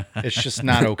 It's just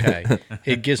not okay.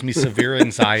 It gives me severe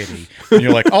anxiety. And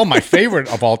you're like, oh, my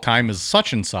favorite of all time is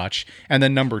such and such, and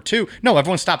then number 2. No,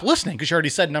 everyone stop listening because you already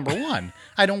said number 1.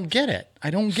 I don't get it.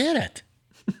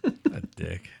 A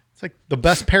dick. It's like the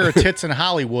best pair of tits in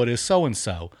Hollywood is so and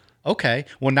so. Okay,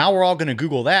 well, now we're all going to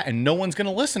Google that, and no one's going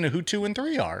to listen to who 2 and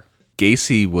 3 are.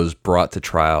 Gacy was brought to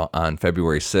trial on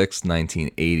February 6,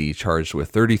 1980, charged with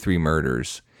 33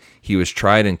 murders. He was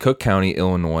tried in Cook County,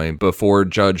 Illinois, before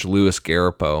Judge Louis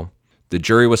Garipo. The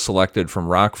jury was selected from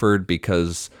Rockford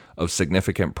because of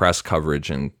significant press coverage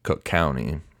in Cook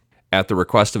County. At the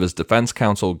request of his defense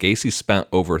counsel, Gacy spent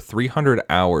over 300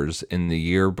 hours in the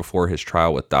year before his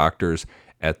trial with doctors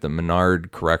at the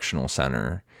Menard Correctional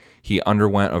Center. He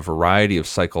underwent a variety of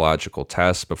psychological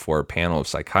tests before a panel of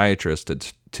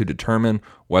psychiatrists to determine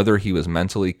whether he was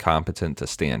mentally competent to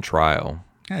stand trial.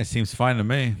 Yeah, it seems fine to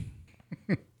me.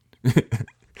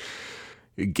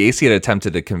 Gacy had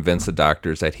attempted to convince the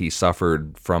doctors that he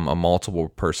suffered from a multiple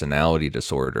personality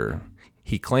disorder.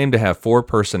 He claimed to have 4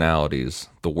 personalities: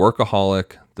 the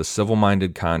workaholic, the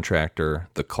civil-minded contractor,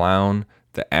 the clown,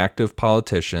 the active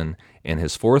politician, and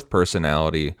his 4th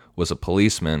personality was a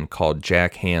policeman called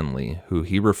Jack Hanley, who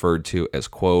he referred to as,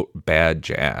 quote, Bad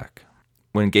Jack.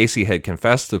 When Gacy had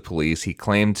confessed to police, he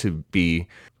claimed to be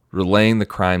relaying the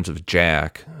crimes of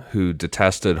Jack, who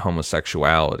detested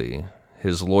homosexuality.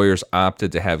 His lawyers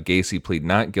opted to have Gacy plead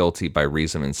not guilty by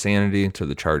reason of insanity to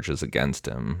the charges against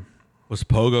him. Was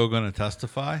Pogo going to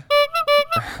testify?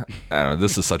 I don't know.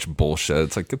 This is such bullshit.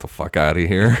 It's like, get the fuck out of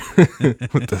here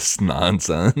with this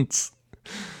nonsense.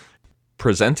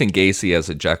 Presenting Gacy as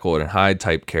a Jekyll and Hyde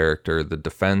type character, the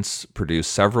defense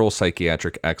produced several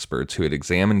psychiatric experts who had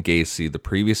examined Gacy the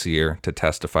previous year to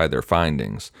testify their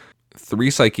findings.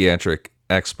 3 psychiatric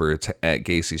experts at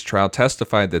Gacy's trial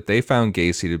testified that they found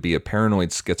Gacy to be a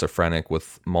paranoid schizophrenic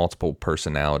with multiple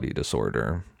personality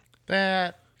disorder.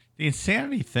 The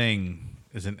insanity thing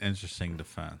is an interesting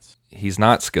defense. He's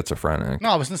not schizophrenic.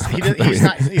 No, he's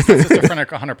not schizophrenic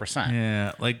 100%.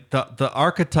 Yeah, like the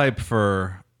archetype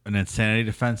for an insanity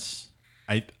defense,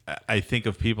 I think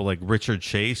of people like Richard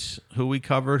Chase, who we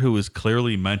covered, who was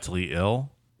clearly mentally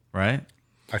ill, right?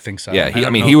 I think so. Yeah,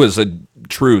 he was a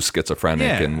true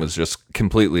schizophrenic and was just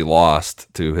completely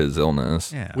lost to his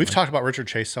illness. Yeah, We've talked about Richard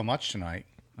Chase so much tonight.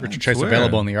 Richard Chase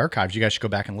available in the archives. You guys should go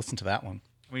back and listen to that one.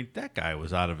 I mean, that guy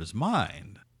was out of his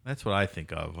mind. That's what I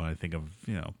think of when I think of,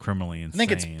 criminally insane.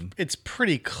 I think it's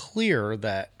pretty clear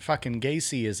that fucking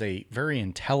Gacy is a very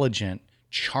intelligent,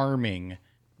 charming,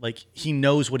 like he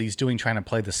knows what he's doing trying to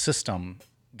play the system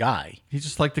guy. He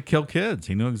just liked to kill kids.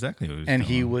 He knew exactly what he was doing.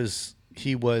 And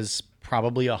he was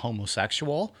probably a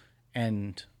homosexual,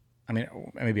 and I mean,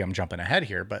 maybe I'm jumping ahead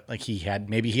here, but like he had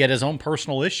his own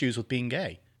personal issues with being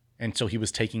gay, and so he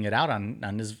was taking it out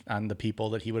on the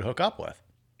people that he would hook up with,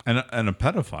 and a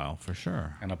pedophile for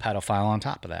sure, and a pedophile on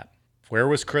top of that. Where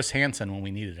was Chris Hansen when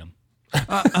we needed him?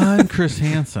 I'm Chris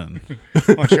Hansen.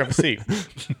 Why don't you have a seat?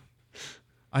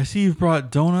 I see you've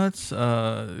brought donuts,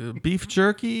 beef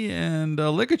jerky, and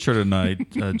ligature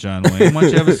tonight, John Wayne. Why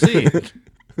don't you have a seat?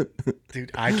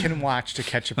 Dude, I can watch To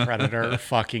Catch a Predator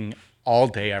fucking all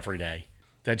day, every day.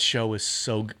 That show is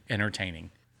so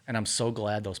entertaining. And I'm so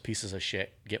glad those pieces of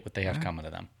shit get what they have coming to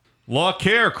them. Look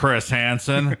here, Chris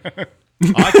Hansen.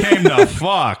 I came to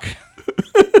fuck.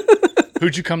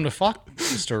 Who'd you come to fuck,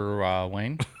 Mr.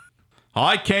 Wayne?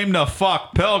 I came to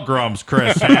fuck pilgrims,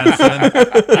 Chris Hansen.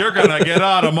 You're going to get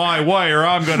out of my way or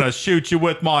I'm going to shoot you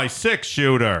with my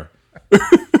 6-shooter.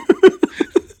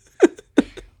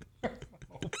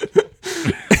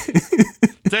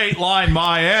 Dateline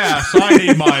my ass. I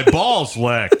need my balls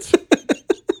licked.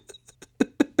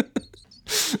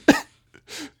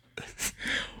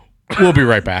 We'll be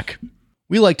right back.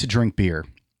 We like to drink beer.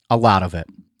 A lot of it.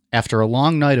 After a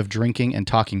long night of drinking and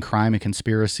talking crime and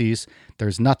conspiracies,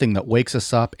 there's nothing that wakes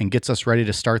us up and gets us ready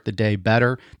to start the day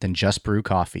better than Just Brew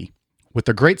coffee. With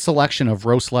a great selection of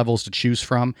roast levels to choose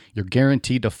from, you're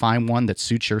guaranteed to find one that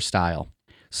suits your style.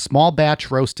 Small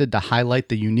batch roasted to highlight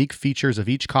the unique features of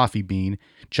each coffee bean,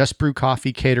 Just Brew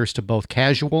Coffee caters to both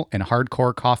casual and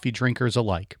hardcore coffee drinkers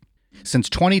alike. Since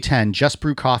 2010, Just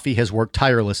Brew Coffee has worked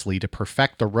tirelessly to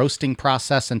perfect the roasting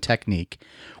process and technique,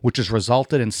 which has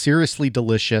resulted in seriously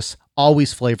delicious,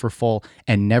 always flavorful,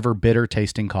 and never bitter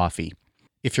tasting coffee.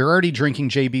 If you're already drinking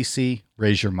JBC,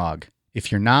 raise your mug.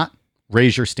 If you're not,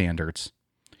 raise your standards.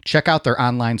 Check out their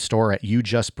online store at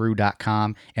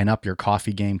youjustbrew.com and up your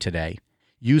coffee game today.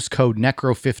 Use code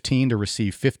NECRO15 to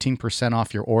receive 15%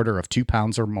 off your order of 2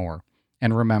 pounds or more.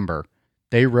 And remember,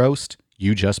 they roast,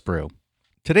 you just brew.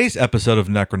 Today's episode of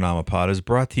Necronomipod is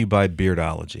brought to you by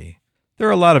Beardology. There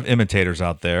are a lot of imitators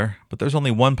out there, but there's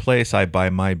only one place I buy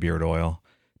my beard oil.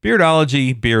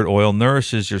 Beardology beard oil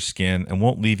nourishes your skin and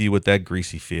won't leave you with that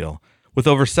greasy feel. With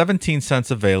over 17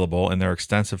 cents available in their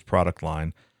extensive product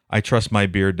line, I trust my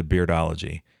beard to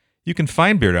Beardology. You can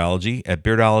find Beardology at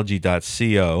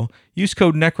beardology.co. Use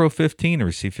code NECRO15 to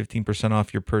receive 15%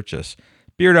 off your purchase.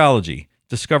 Beardology.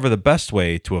 Discover the best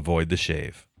way to avoid the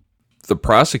shave. The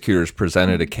prosecutors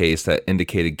presented a case that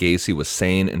indicated Gacy was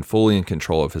sane and fully in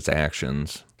control of his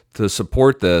actions. To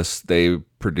support this, they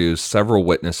produced several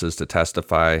witnesses to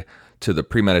testify to the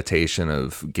premeditation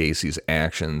of Gacy's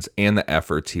actions and the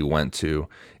efforts he went to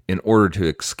in order to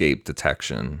escape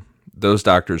detection. Those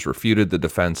doctors refuted the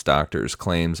defense doctors'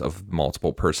 claims of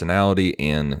multiple personality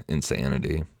and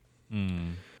insanity.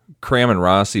 Cram and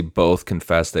Rossi both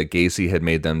confessed that Gacy had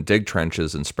made them dig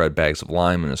trenches and spread bags of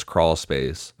lime in his crawl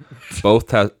space. Both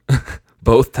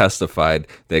testified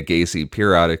that Gacy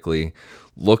periodically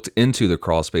looked into the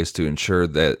crawl space to ensure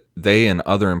that they and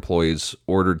other employees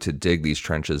ordered to dig these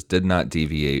trenches did not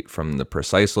deviate from the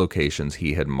precise locations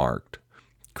he had marked.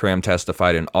 Cram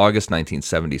testified in August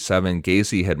 1977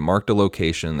 Gacy had marked a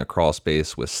location in the crawl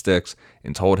space with sticks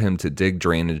and told him to dig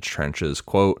drainage trenches,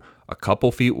 quote, a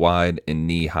couple feet wide and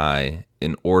knee-high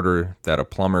in order that a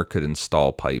plumber could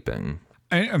install piping.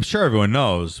 I'm sure everyone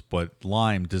knows, but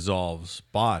lime dissolves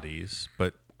bodies.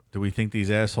 But do we think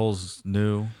these assholes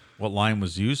knew what lime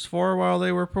was used for while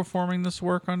they were performing this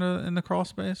work in the crawl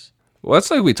space? Well,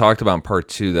 that's like we talked about in part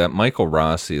 2, that Michael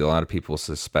Rossi, a lot of people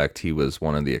suspect he was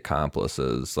one of the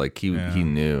accomplices. Like, he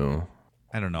knew.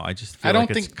 I don't know. I just feel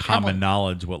like it's common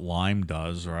knowledge what lime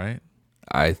does, right?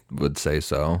 I would say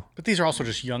so. But these are also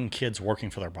just young kids working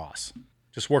for their boss.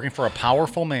 Just working for a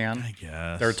powerful man. I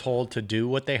guess. They're told to do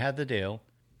what they had to do.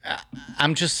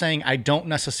 I'm just saying I don't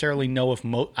necessarily know if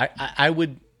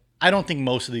I don't think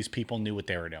most of these people knew what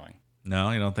they were doing.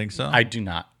 No, you don't think so? I do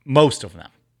not. Most of them.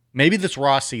 Maybe this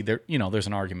Rossi, there's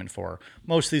an argument for.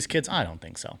 Most of these kids, I don't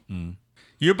think so.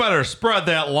 You better spread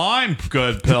that lime,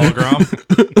 good pilgrim.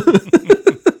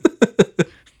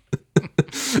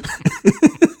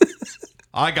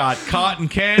 I got cotton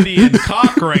candy and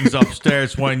cock rings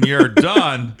upstairs when you're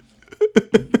done.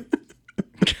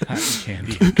 Cotton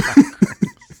candy and cock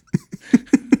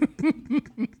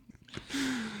rings.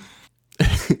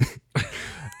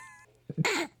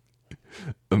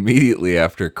 Immediately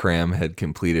after Cram had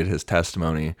completed his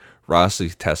testimony, Rossi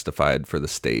testified for the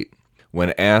state.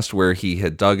 When asked where he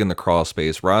had dug in the crawl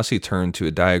space, Rossi turned to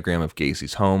a diagram of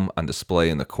Gacy's home on display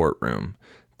in the courtroom.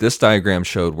 This diagram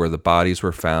showed where the bodies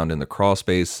were found in the crawl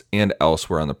space and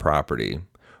elsewhere on the property.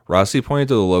 Rossi pointed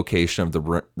to the location of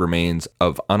the remains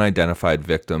of unidentified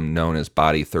victim known as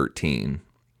Body 13.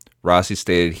 Rossi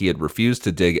stated he had refused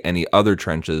to dig any other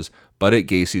trenches, but at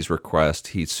Gacy's request,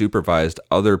 he supervised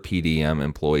other PDM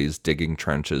employees digging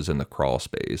trenches in the crawl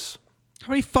space. How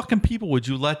many fucking people would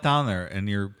you let down there in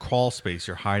your crawl space?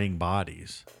 You're hiding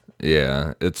bodies.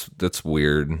 Yeah, that's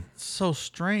weird. It's so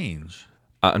strange.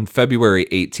 On February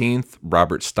 18th,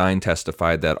 Robert Stein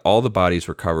testified that all the bodies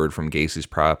recovered from Gacy's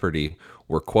property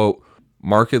were, quote,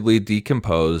 markedly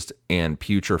decomposed and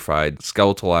putrefied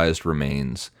skeletalized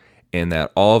remains, and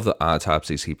that all of the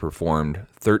autopsies he performed,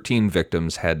 13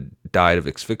 victims had died of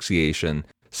asphyxiation,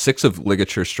 6 of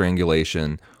ligature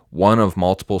strangulation, 1 of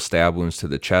multiple stab wounds to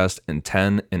the chest, and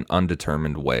 10 in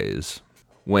undetermined ways.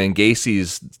 When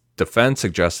Gacy's defense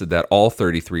suggested that all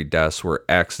 33 deaths were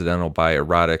accidental by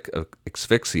erotic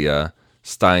asphyxia,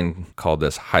 Stein called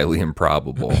this highly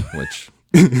improbable, which,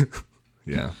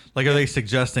 yeah. Like, are they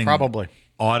suggesting Probably.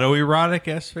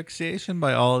 autoerotic asphyxiation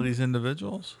by all of these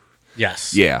individuals?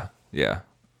 Yes. Yeah.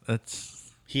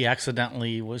 That's... He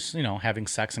accidentally was, having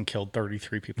sex and killed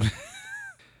 33 people.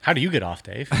 How do you get off,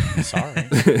 Dave? I'm sorry.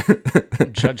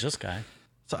 Don't judge this guy.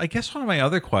 So I guess one of my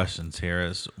other questions here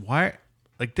is why,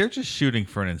 like, they're just shooting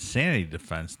for an insanity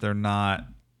defense. They're not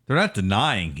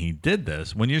denying he did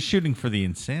this. When you're shooting for the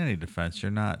insanity defense, you're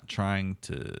not trying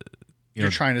to... You're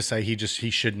trying to say he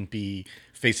shouldn't be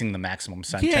facing the maximum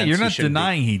sentence. Yeah, you're not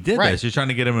denying he did Right. this. You're trying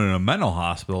to get him in a mental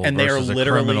hospital And they are versus a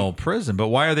literally- criminal prison. But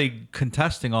why are they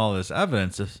contesting all this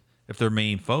evidence if their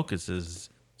main focus is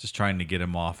just trying to get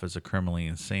him off as a criminally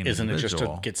insane Isn't individual? it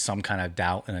just to get some kind of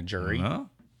doubt in a jury? No?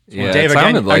 Yeah, Dave, it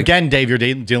sounded again, Dave, you're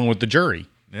dealing with the jury.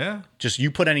 Yeah. Just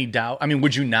you put any doubt. I mean,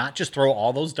 would you not just throw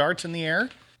all those darts in the air?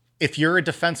 If you're a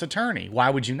defense attorney,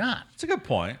 why would you not? It's a good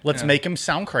point. Let's make him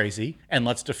sound crazy and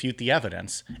let's defute the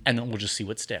evidence, and then we'll just see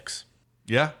what sticks.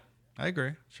 Yeah, I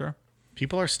agree. Sure.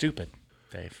 People are stupid,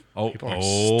 Dave. Oh, people are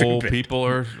stupid. people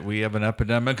are. We have an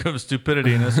epidemic of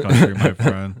stupidity in this country, my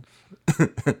friend.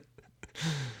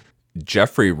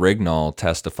 Jeffrey Rignall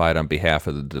testified on behalf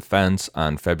of the defense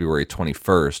on February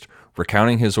 21st,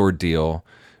 recounting his ordeal.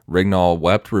 Rignall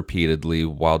wept repeatedly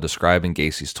while describing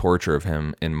Gacy's torture of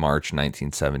him in March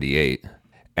 1978.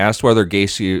 Asked whether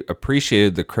Gacy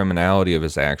appreciated the criminality of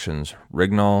his actions,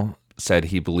 Rignall said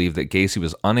he believed that Gacy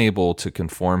was unable to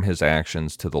conform his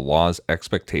actions to the law's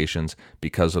expectations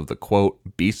because of the, quote,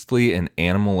 beastly and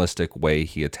animalistic way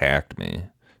he attacked me.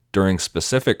 During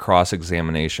specific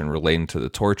cross-examination relating to the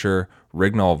torture,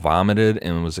 Rignall vomited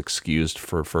and was excused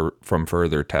from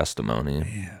further testimony.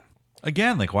 Man.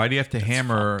 Again, like, why do you have to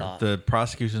hammer fucked up. the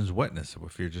prosecution's witness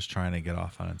if you're just trying to get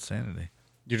off on insanity?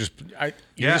 You're just, I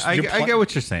get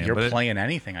what you're saying. You're but playing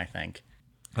anything, I think.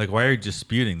 like, why are you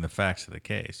disputing the facts of the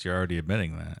case? You're already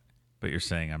admitting that, but you're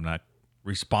saying I'm not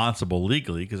responsible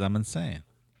legally because I'm insane.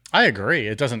 I agree.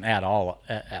 It doesn't at all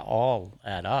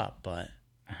add up, but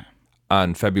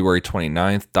On February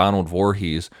 29th, Donald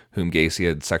Voorhees, whom Gacy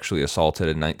had sexually assaulted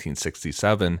in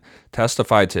 1967,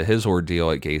 testified to his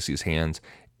ordeal at Gacy's hands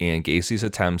and Gacy's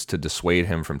attempts to dissuade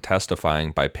him from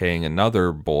testifying by paying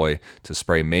another boy to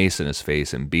spray mace in his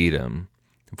face and beat him.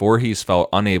 Voorhees felt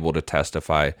unable to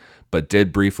testify, but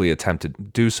did briefly attempt to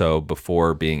do so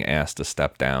before being asked to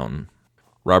step down.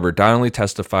 Robert Donnelly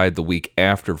testified the week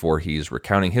after Voorhees,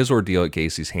 recounting his ordeal at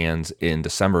Gacy's hands in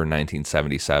December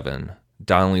 1977.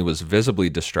 Donnelly was visibly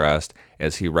distressed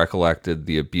as he recollected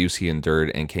the abuse he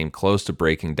endured and came close to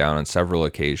breaking down on several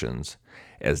occasions.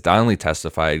 As Donnelly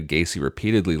testified, Gacy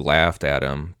repeatedly laughed at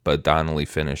him, but Donnelly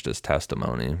finished his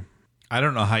testimony. I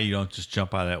don't know how you don't just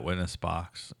jump out of that witness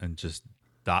box and just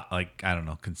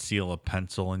conceal a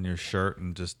pencil in your shirt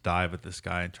and just dive at this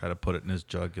guy and try to put it in his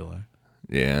jugular.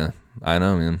 Yeah, I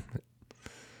know, man.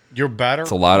 you're better.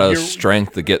 It's a lot of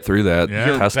strength to get through that Yeah.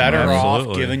 You're testimony. better off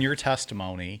Absolutely. giving your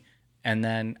testimony, and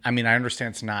then I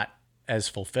understand it's not as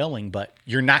fulfilling, but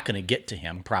you're not going to get to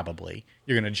him. Probably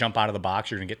you're going to jump out of the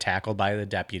box. You're going to get tackled by the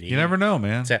deputy. You never know,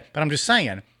 man. That's it. But I'm just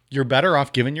saying, you're better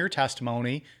off giving your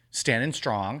testimony, standing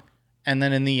strong, and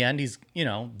then in the end, he's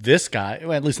this guy.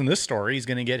 Well, at least in this story, he's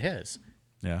going to get his.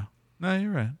 Yeah. No,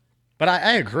 you're right. But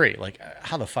I agree. Like,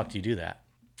 how the fuck do you do that?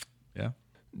 Yeah.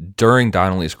 During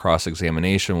Donnelly's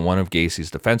cross-examination, one of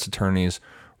Gacy's defense attorneys,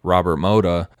 Robert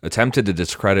Moda, attempted to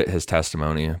discredit his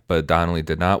testimony, but Donnelly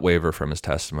did not waver from his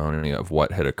testimony of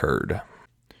what had occurred.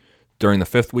 During the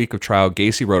 5th week of trial,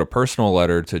 Gacy wrote a personal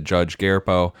letter to Judge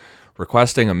Garpo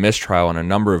requesting a mistrial on a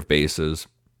number of bases,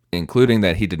 including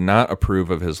that he did not approve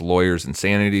of his lawyer's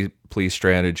insanity plea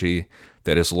strategy,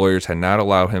 that his lawyers had not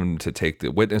allowed him to take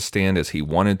the witness stand as he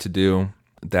wanted to do,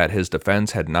 that his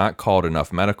defense had not called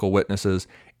enough medical witnesses,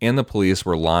 and the police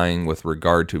were lying with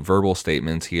regard to verbal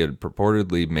statements he had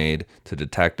purportedly made to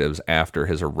detectives after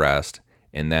his arrest,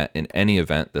 and that in any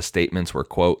event the statements were,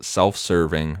 quote,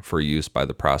 self-serving for use by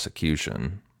the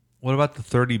prosecution. What about the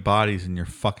 30 bodies in your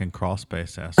fucking crawl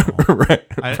space, asshole? Right.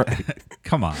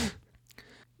 Come on.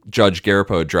 Judge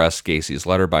Garpo addressed Gacy's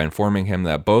letter by informing him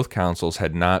that both counsels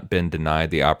had not been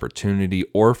denied the opportunity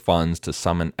or funds to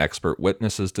summon expert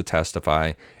witnesses to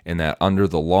testify, and that under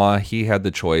the law he had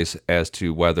the choice as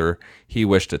to whether he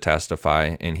wished to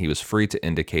testify, and he was free to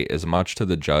indicate as much to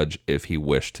the judge if he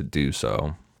wished to do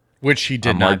so. Which he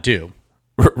did not do.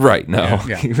 Right, no.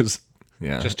 Yeah. He was,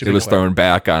 Just to it be was clear. thrown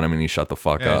back on him and he shut the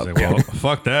fuck Yeah, up. he's like, well,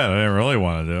 fuck that. I didn't really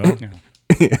want to do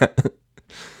it.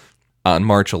 On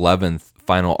March 11th,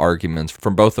 final arguments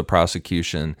from both the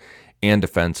prosecution and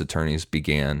defense attorneys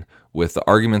began, with the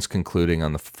arguments concluding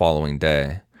on the following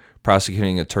day.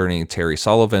 Prosecuting attorney Terry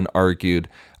Sullivan argued,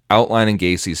 outlining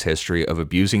Gacy's history of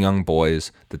abusing young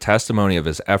boys, the testimony of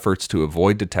his efforts to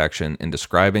avoid detection, and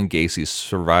describing Gacy's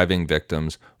surviving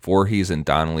victims, Voorhees and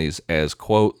Donnelly's, as,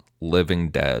 quote, living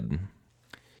dead.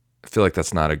 I feel like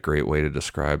that's not a great way to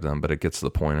describe them, but it gets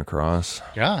the point across.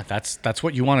 Yeah, that's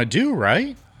what you want to do,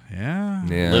 right? Yeah.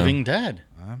 Yeah. Living dead.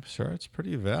 I'm sure it's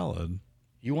pretty valid.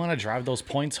 You want to drive those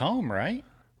points home, right?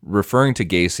 Referring to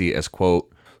Gacy as,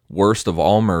 quote, worst of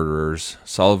all murderers,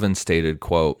 Sullivan stated,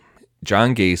 quote,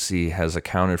 John Gacy has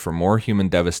accounted for more human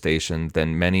devastation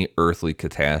than many earthly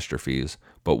catastrophes,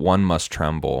 but one must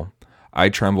tremble. I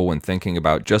tremble when thinking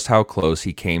about just how close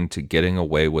he came to getting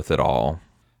away with it all.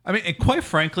 I mean, and quite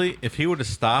frankly, if he would have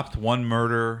stopped one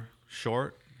murder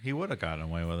short, he would have gotten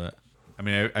away with it. I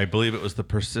mean, I believe it was the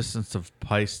persistence of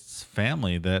Peist's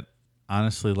family that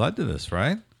honestly led to this,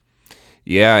 right?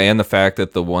 Yeah, and the fact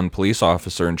that the one police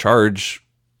officer in charge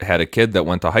had a kid that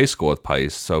went to high school with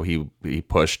Peist, so he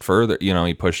pushed further,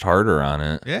 he pushed harder on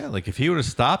it. Yeah, like if he would have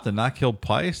stopped and not killed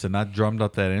Peist and not drummed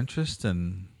up that interest,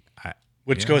 and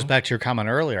Which goes back to your comment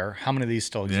earlier. How many of these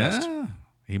still exist? yeah,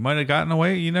 he might have gotten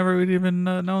away. You never would even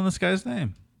known this guy's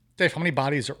name. Dave, how many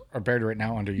bodies are buried right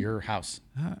now under your house?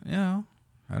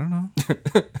 I don't know.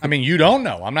 I mean, you don't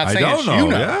know. I'm not I saying don't it's know, you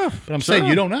know. yeah, but I'm sure. saying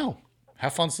you don't know.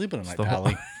 Have fun sleeping tonight, the whole-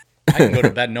 Pally. I can go to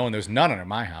bed knowing there's none under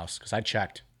my house because I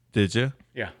checked. Did you?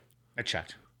 Yeah, I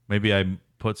checked. Maybe I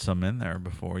put some in there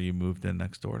before you moved in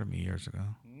next door to me years ago.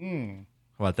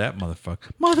 How about that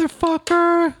motherfucker?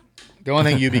 Motherfucker! The only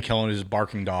thing you'd be killing is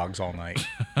barking dogs all night.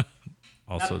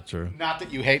 Also true. Not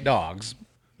that you hate dogs.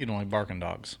 You don't like barking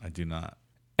dogs. I do not.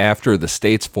 After the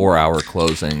state's 4-hour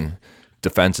closing,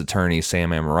 defense attorney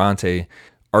Sam Amarante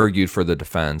argued for the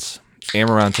defense.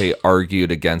 Amarante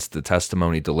argued against the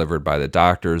testimony delivered by the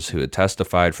doctors who had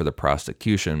testified for the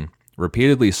prosecution,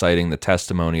 repeatedly citing the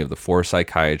testimony of the 4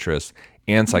 psychiatrists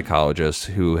and psychologists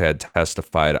who had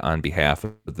testified on behalf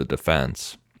of the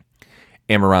defense.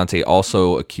 Amarante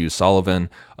also accused Sullivan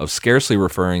of scarcely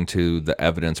referring to the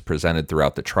evidence presented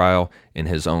throughout the trial in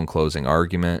his own closing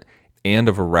argument and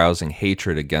of arousing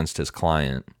hatred against his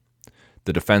client.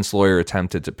 The defense lawyer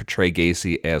attempted to portray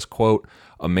Gacy as, quote,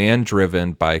 a man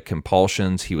driven by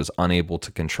compulsions he was unable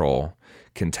to control,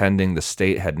 contending the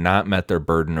state had not met their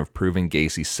burden of proving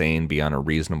Gacy sane beyond a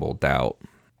reasonable doubt.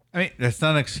 I mean, that's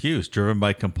not an excuse. Driven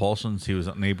by compulsions he was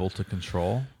unable to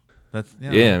control. That's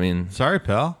Yeah, I mean... Sorry,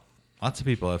 pal. Lots of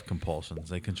people have compulsions.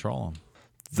 They control them.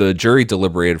 The jury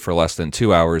deliberated for less than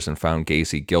 2 hours and found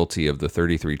Gacy guilty of the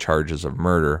 33 charges of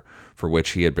murder for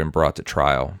which he had been brought to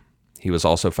trial. He was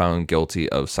also found guilty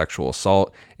of sexual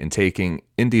assault and taking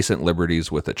indecent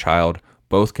liberties with a child,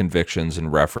 both convictions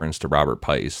in reference to Robert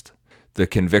Peist. The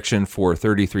conviction for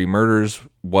 33 murders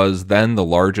was then the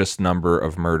largest number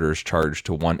of murders charged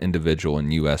to one individual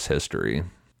in U.S. history.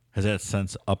 Has that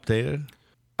since updated?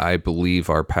 I believe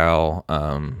our pal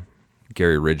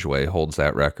Gary Ridgway holds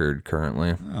that record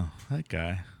currently. Oh, that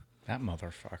guy. That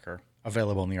motherfucker.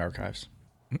 Available in the archives.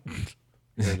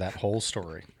 Hear that whole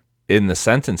story. In the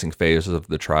sentencing phase of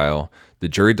the trial, the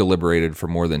jury deliberated for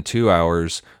more than 2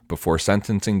 hours before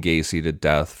sentencing Gacy to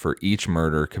death for each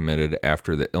murder committed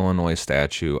after the Illinois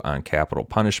statute on capital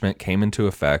punishment came into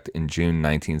effect in June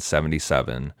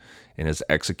 1977, and his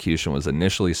execution was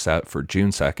initially set for June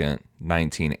 2nd,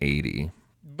 1980.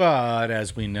 But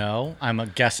as we know,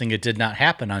 I'm guessing it did not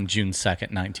happen on June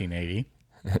 2nd, 1980.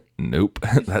 Nope.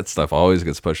 That stuff always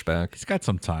gets pushed back. He's got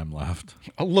some time left.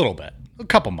 A little bit. A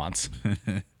couple months.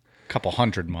 Couple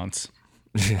hundred months.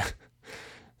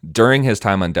 During his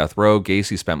time on death row,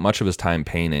 Gacy spent much of his time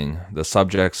painting. The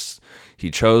subjects he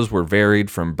chose were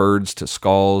varied from birds to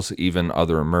skulls, even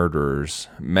other murderers.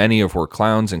 Many of were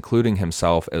clowns, including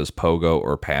himself as Pogo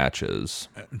or Patches.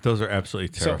 Those are absolutely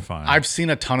terrifying. So I've seen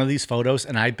a ton of these photos,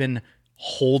 and I've been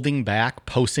holding back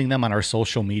posting them on our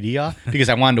social media because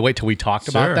I wanted to wait till we talked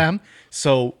about them.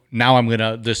 So now I'm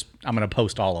gonna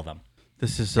post all of them.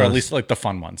 This is or at least like the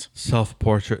fun ones.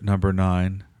 Self-portrait number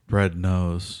 9, red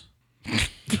nose. I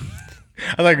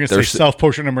thought you were going to say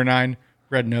self-portrait number 9,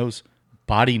 red nose,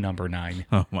 body number 9.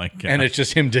 Oh my God. And it's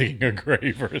just him digging a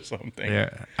grave or something.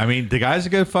 Yeah. I mean, the guy's a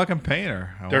good fucking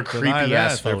painter. They're creepy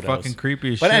ass photos. They're fucking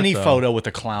creepy as but shit. any though. photo with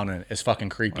a clown in it is fucking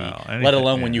creepy. Well, let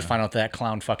alone when you find out that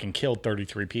clown fucking killed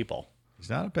 33 people.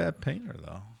 He's not a bad painter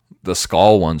though. The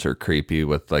skull ones are creepy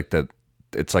with like that.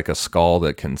 It's like a skull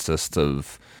that consists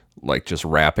of like just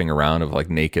wrapping around of like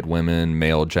naked women,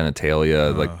 male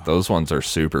genitalia. Like those ones are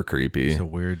super creepy. He's a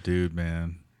weird dude,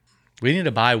 man. We need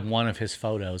to buy one of his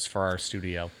photos for our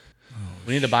studio.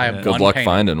 We need to buy a Good luck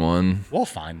finding one. We'll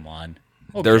find one.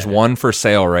 There's one for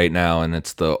sale right now, and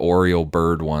it's the Oriole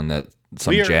bird one that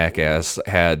some jackass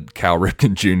had Cal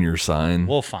Ripken Jr. sign.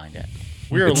 We'll find it.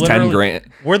 We are It's 10 grand.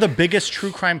 We're the biggest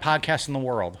true crime podcast in the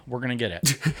world. We're gonna get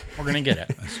it. We're gonna get it.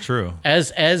 That's true.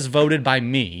 As voted by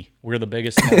me, we're the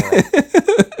biggest in the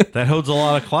world. That holds a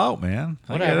lot of clout, man.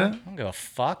 Whatever. I I get it. don't give a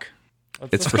fuck.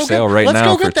 It's for sale right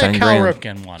now for 10 Let's go get that Cal grand.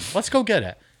 Ripken one. Let's go get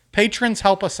it. Patrons,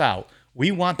 help us out.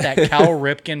 We want that Cal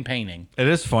Ripken painting. It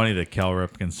is funny that Cal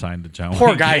Ripken signed the John Poor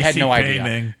Wayne guy had Gacy no painting.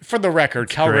 idea. For the record,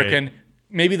 Cal great. Ripken,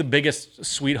 maybe the biggest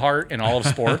sweetheart in all of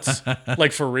sports.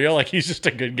 Like for real, like he's just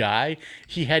a good guy.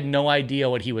 He had no idea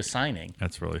what he was signing.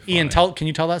 That's really funny. Ian, can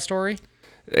you tell that story?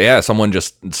 Yeah, someone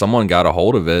got a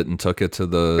hold of it and took it to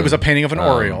the. It was a painting of an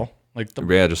Oriole, like the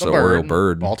just the Oriole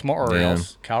bird. Baltimore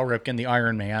Orioles. Yeah. Cal Ripken, the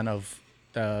Iron Man of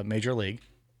the Major League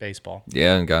Baseball.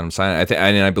 Yeah, and got him signed.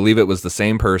 I believe it was the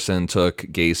same person took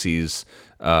Gacy's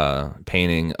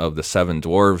painting of the Seven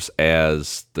Dwarfs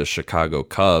as the Chicago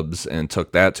Cubs and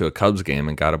took that to a Cubs game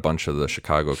and got a bunch of the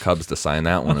Chicago Cubs to sign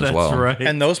that one as well. That's right.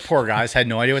 And those poor guys had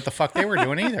no idea what the fuck they were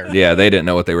doing either. Yeah, they didn't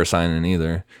know what they were signing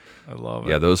either. I love it.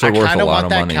 Yeah, those are worth a lot of money. I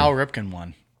kind of want that Cal Ripken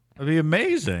one. That'd be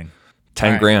amazing.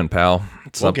 10 grand, pal.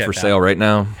 It's up for sale right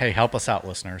now. Hey, help us out,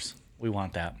 listeners. We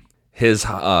want that. His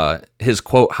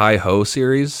quote Hi Ho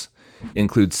series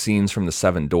includes scenes from the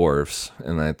Seven Dwarfs,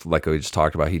 and like we just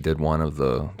talked about, he did one of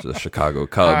the Chicago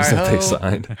Cubs that they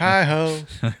signed. Hi ho,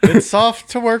 it's off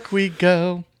to work we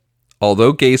go.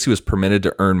 Although Gacy was permitted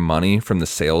to earn money from the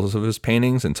sales of his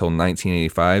paintings until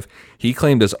 1985, he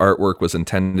claimed his artwork was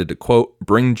intended to, quote,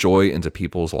 bring joy into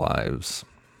people's lives.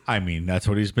 I mean, that's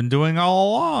what he's been doing all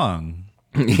along.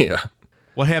 Yeah.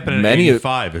 What happened in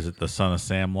 85? Is it the Son of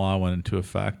Sam law went into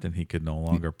effect and he could no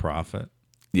longer profit?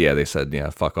 Yeah, they said,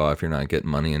 fuck off. You're not getting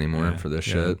money anymore for this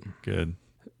shit. Good.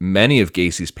 Many of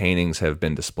Gacy's paintings have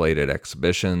been displayed at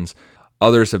exhibitions.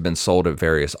 Others have been sold at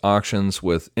various auctions,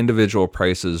 with individual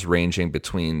prices ranging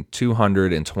between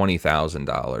 $200,000 and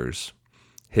 $20,000.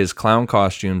 His clown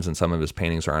costumes and some of his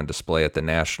paintings are on display at the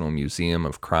National Museum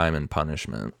of Crime and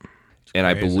Punishment. And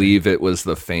I believe it was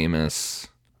the famous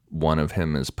one of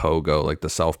him as Pogo, like the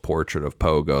self-portrait of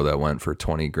Pogo that went for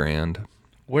 $20,000.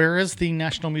 Where is the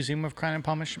National Museum of Crime and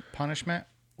Punishment?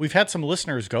 We've had some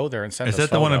listeners go there and send us Is that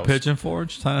photos. the one in Pigeon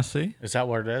Forge, Tennessee? Is that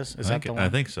what it is? Is that the one? I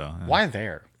think so. Yeah. Why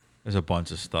there? There's a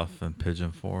bunch of stuff in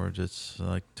Pigeon Forge. It's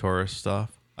like tourist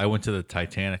stuff. I went to the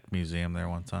Titanic Museum there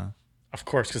one time. Of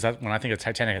course, because when I think of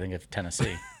Titanic, I think of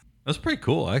Tennessee. That's pretty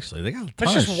cool, actually. They got a ton But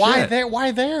of just why shit. there?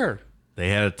 Why there? They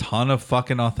had a ton of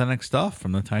fucking authentic stuff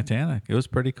from the Titanic. It was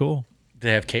pretty cool. Did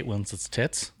they have Kate Winslet's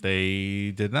tits?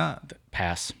 They did not.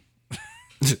 Pass.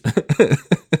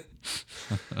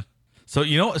 So,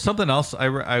 you know, something else I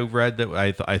read that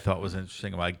I thought was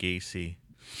interesting about Gacy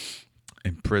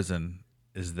in prison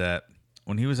is that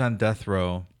when he was on death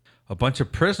row, a bunch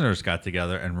of prisoners got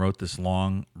together and wrote this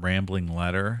long, rambling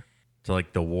letter to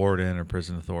like the warden or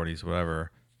prison authorities,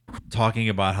 whatever, talking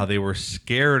about how they were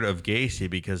scared of Gacy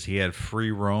because he had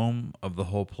free roam of the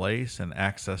whole place and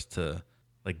access to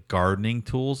like gardening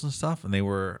tools and stuff, and they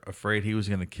were afraid he was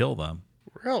going to kill them.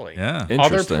 Really? Yeah. Other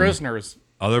Interesting. prisoners.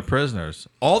 Other prisoners.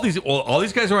 All these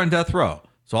guys were on death row.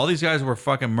 So all these guys were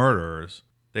fucking murderers.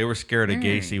 They were scared that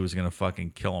Gacy was going to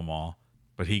fucking kill them all.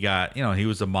 But he got, you know, he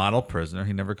was a model prisoner.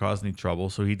 He never caused any trouble.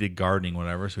 So he did gardening,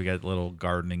 whatever. So he got little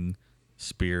gardening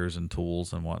spears and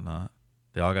tools and whatnot.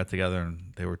 They all got together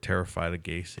and they were terrified of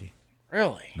Gacy.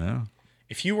 Really? Yeah.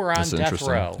 If you were on That's death interesting.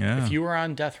 row, Yeah. if you were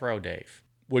on death row, Dave,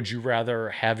 would you rather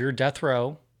have your death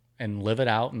row and live it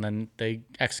out and then they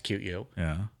execute you?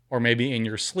 Yeah. Or maybe in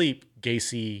your sleep,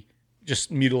 Gacy just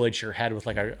mutilates your head with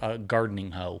like a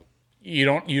gardening hoe. You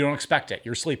don't expect it.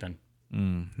 You're sleeping.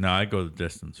 No, I'd go the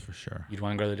distance for sure. You'd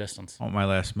want to go the distance. I want my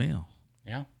last meal.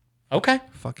 Yeah. Okay.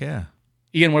 Fuck yeah.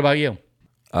 Ian, what about you?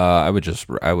 I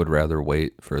would rather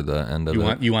wait for the end of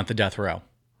it. You want the death row.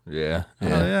 Yeah. Oh,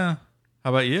 yeah. How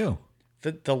about you?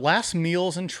 The last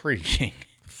meal's intriguing.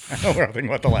 I don't know anything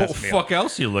about the What last the meal. fuck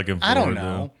else are you looking for? I don't to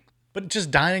know. do? But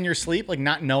just dying in your sleep, like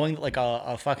not knowing that like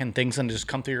a fucking thing's gonna just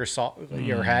come through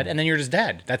your head, and then you're just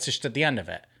dead. That's just at the end of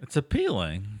it. It's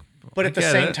appealing. But I at the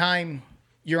get same it. time,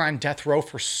 you're on death row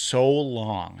for so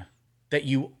long that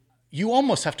you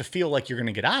almost have to feel like you're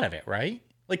gonna get out of it, right?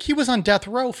 Like he was on death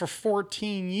row for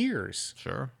 14 years.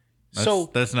 Sure.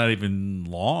 That's not even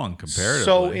long comparatively.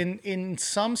 So in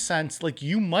some sense, like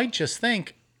you might just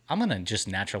think, I'm gonna just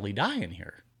naturally die in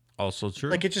here. also true.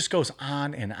 Like it just goes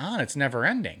on and on. It's never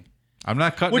ending. I'm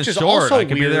not cutting Which it is short. also I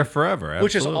can be weird, there forever.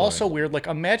 Which is Absolutely. also weird. Like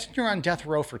imagine you're on death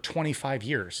row for 25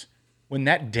 years. When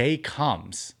that day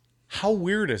comes, how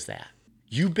weird is that?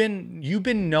 You've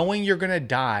been knowing you're gonna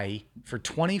die for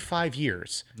 25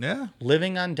 years, Yeah.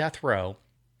 living on death row,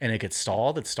 and it gets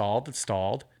stalled.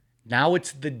 Now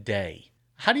it's the day.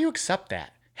 How do you accept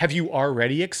that? Have you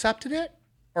already accepted it,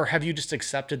 or have you just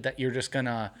accepted that you're just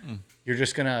gonna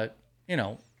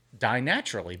die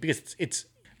naturally because it's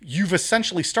you've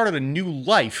essentially started a new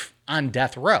life on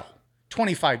death row.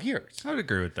 25 years. I would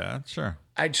agree with that. Sure.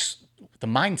 The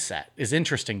mindset is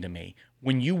interesting to me.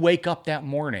 When you wake up that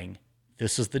morning,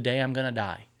 this is the day I'm gonna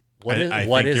die. I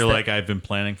What think is you're that? like, I've been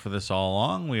planning for this all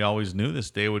along. We always knew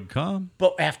this day would come.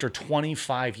 But after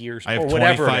 25 years I have or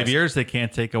whatever 25 it is, years they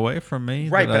can't take away from me.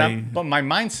 right? that But my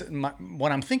mindset,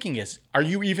 what I'm thinking is, are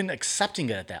you even accepting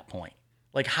it at that point?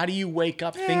 Like, how do you wake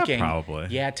up thinking, probably.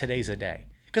 yeah, today's a day?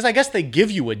 Because I guess they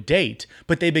give you a date,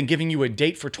 but they've been giving you a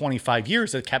date for 25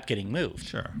 years that kept getting moved.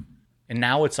 Sure. And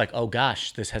now it's like, oh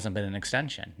gosh, this hasn't been an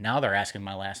extension. Now they're asking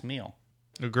my last meal.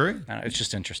 Agree. It's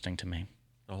just interesting to me.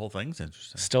 The whole thing's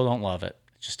interesting. Still don't love it.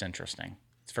 It's just interesting.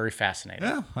 It's very fascinating.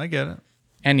 Yeah, I get it.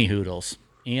 Any hoodles.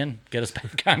 Ian, get us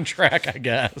back on track, I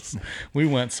guess. We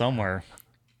went somewhere.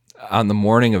 On the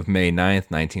morning of May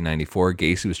 9th, 1994,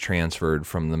 Gacy was transferred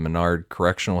from the Menard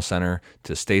Correctional Center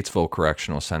to Statesville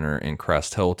Correctional Center in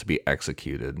Crest Hill to be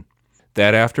executed.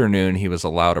 That afternoon, he was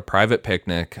allowed a private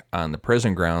picnic on the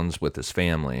prison grounds with his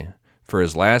family. For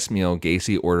his last meal,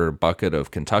 Gacy ordered a bucket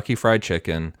of Kentucky Fried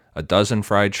Chicken, a dozen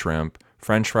fried shrimp,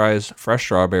 French fries, fresh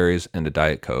strawberries, and a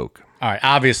Diet Coke. All right,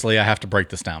 obviously, I have to break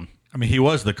this down. I mean, he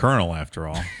was the colonel after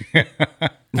all.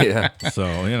 Yeah.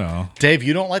 So, you know. Dave,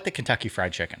 you don't like the Kentucky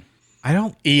Fried Chicken. I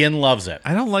don't Ian loves it.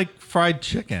 like fried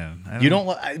chicken. You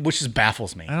don't, which just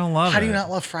baffles me. I don't love How do you it. not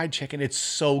love fried chicken? It's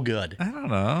so good. I don't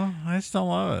know. I just don't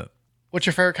love it. What's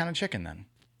your favorite kind of chicken then?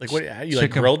 Like what? You like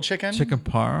grilled chicken? Chicken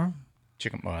parm.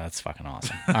 Chicken. Well, that's fucking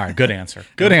awesome. All right, good answer.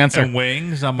 Good answer. And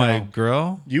wings on my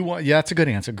grill. You want? Yeah, that's a good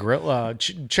answer. Grill.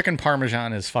 Chicken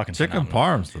Parmesan is fucking Chicken phenomenal.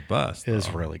 parm's the best. It is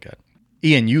really good.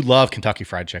 Ian, you love Kentucky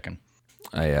Fried Chicken.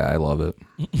 I love it.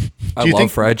 Do you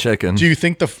think fried chicken. Do you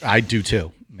think I do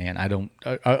too? Man, I don't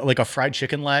like a fried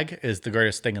chicken leg is the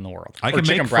greatest thing in the world. I Or can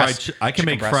make breast, I can chicken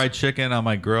make breast. fried chicken on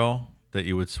my grill that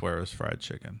you would swear is fried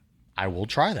chicken. I will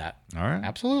try that. All right.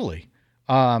 Absolutely.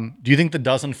 Do you think the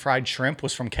dozen fried shrimp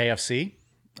was from KFC?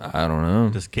 I don't know.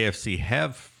 Does KFC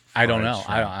have? I don't know.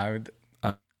 shrimp?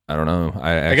 I don't know.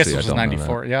 I guess Actually, this was don't know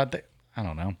 94. Yeah, I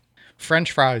don't know.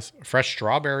 French fries, fresh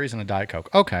strawberries, and a Diet Coke.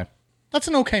 Okay. That's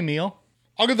an okay meal.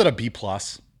 I'll give that a B+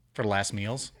 for the last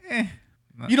meals.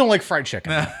 You don't like fried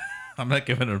chicken. I'm not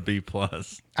giving it a B+.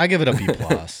 I give it a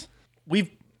B+.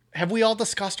 Have we all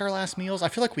discussed our last meals? I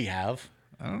feel like we have.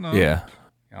 I don't know. that. Yeah.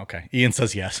 Okay. Ian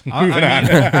says yes. I Moving on.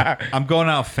 mean, I'm going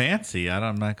out fancy.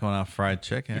 I'm not going out fried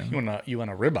chicken. You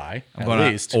want a ribeye, I'm at going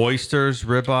least. out oysters,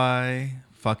 ribeye,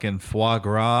 fucking foie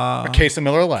gras, A case of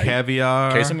Miller Lite.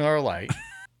 caviar. Case of Miller Lite.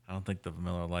 I don't think the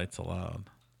Miller Lite's allowed.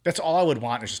 That's all I would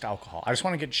want is just alcohol. I just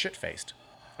want to get shit-faced.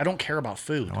 I don't care about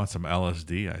food. I want some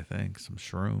LSD, I think. Some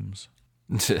shrooms.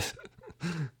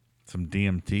 Some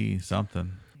DMT,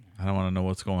 something. I don't want to know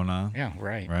what's going on. Yeah,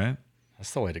 right. Right?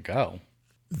 That's the way to go.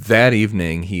 That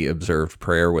evening, he observed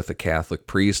prayer with a Catholic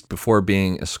priest before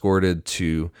being escorted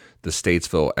to the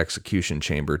Statesville execution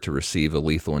chamber to receive a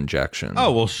lethal injection.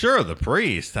 Oh, well, sure, the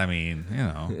priest. I mean,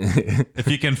 if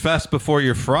you confess before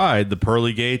you're fried, the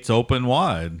pearly gates open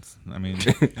wide. I mean,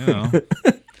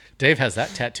 Dave has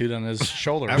that tattooed on his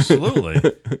shoulder. absolutely.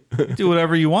 Do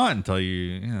whatever you want until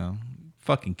you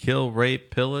fucking kill,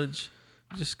 rape, pillage.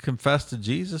 Just confess to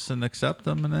Jesus and accept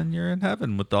him, and then you're in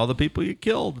heaven with all the people you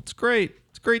killed. It's great.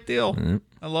 It's a great deal.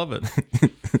 I love it.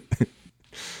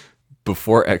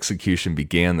 Before execution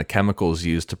began, the chemicals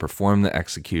used to perform the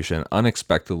execution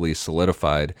unexpectedly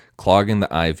solidified, clogging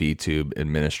the IV tube,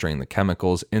 administering the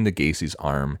chemicals into Gacy's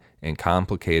arm, and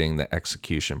complicating the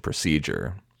execution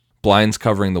procedure. Blinds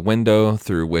covering the window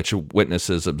through which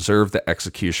witnesses observed the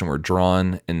execution were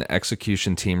drawn, and the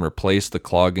execution team replaced the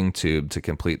clogging tube to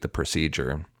complete the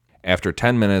procedure. After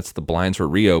 10 minutes, the blinds were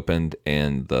reopened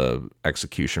and the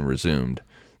execution resumed.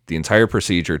 The entire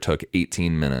procedure took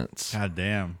 18 minutes. God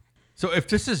damn. So if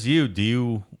this is you,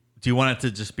 do you want it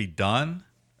to just be done?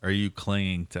 Or are you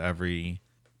clinging to every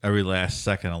last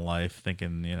second of life,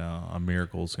 thinking a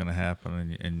miracle is going to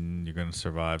happen and you're going to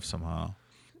survive somehow?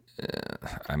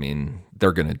 I mean,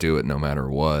 they're going to do it no matter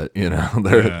what,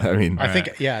 I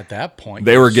think, at that point,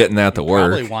 they were getting that to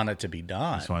work. Probably want it to be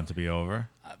done. Just want it to be over.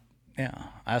 Yeah,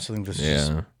 I also think this is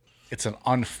just, it's an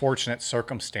unfortunate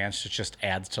circumstance that just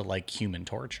adds to human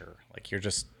torture. You're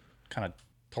just kind of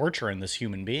torturing this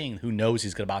human being who knows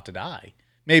he's about to die.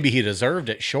 Maybe he deserved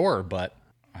it, sure, but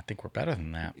I think we're better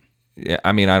than that. Yeah,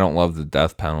 I mean, I don't love the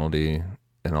death penalty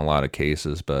in a lot of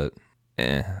cases, but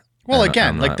Well,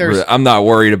 again, I'm not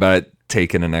worried about it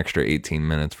taking an extra 18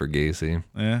 minutes for Gacy.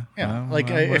 Yeah.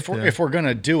 If we're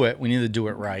gonna do it, we need to do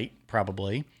it right.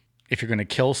 Probably, if you're gonna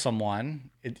kill someone,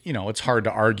 it's hard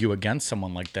to argue against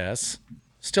someone like this.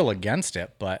 Still against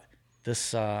it, but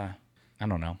this, I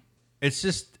don't know. It's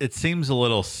just, it seems a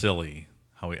little silly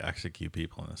how we execute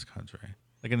people in this country.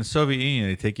 Like in the Soviet Union,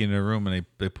 they take you in a room and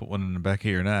they put one in the back of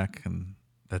your neck, and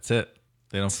that's it.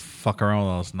 They don't fuck around with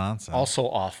all this nonsense. Also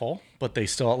awful, but they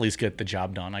still at least get the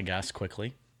job done, I guess,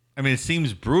 quickly. I mean, it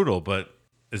seems brutal, but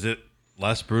is it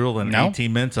less brutal than No.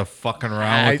 18 minutes of fucking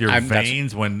around with your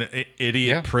veins when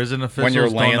idiot prison officials when you're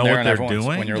laying don't know there what and they're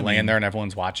doing? When you're laying there and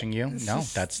everyone's watching you,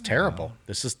 that's terrible.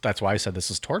 That's why I said this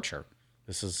is torture.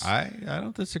 This is I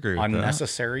don't disagree with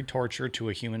unnecessary torture to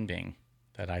a human being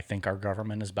that I think our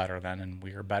government is better than, and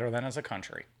we are better than as a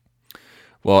country.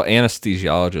 Well,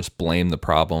 anesthesiologists blame the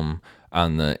problem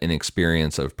on the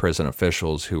inexperience of prison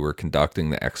officials who were conducting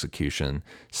the execution,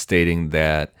 stating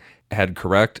that had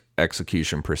correct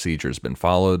execution procedures been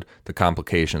followed, the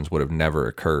complications would have never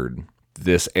occurred.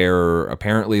 This error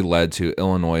apparently led to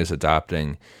Illinois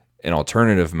adopting an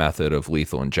alternative method of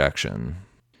lethal injection.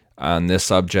 On this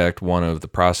subject, one of the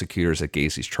prosecutors at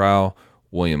Gacy's trial,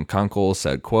 William Kunkel,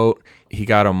 said, quote, "He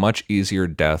got a much easier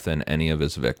death than any of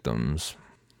his victims."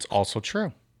 It's also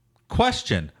true.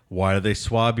 Question: why do they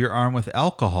swab your arm with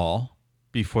alcohol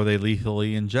before they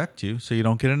lethally inject you so you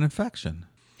don't get an infection?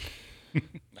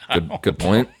 Good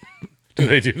point. Do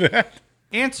they do that?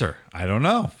 Answer: I don't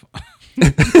know.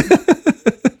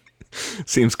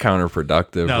 Seems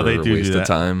counterproductive or a waste of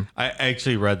time. I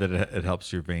actually read that it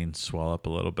helps your veins swell up a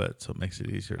little bit, so it makes it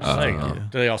easier to There you swallow. go.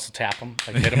 Do they also tap them?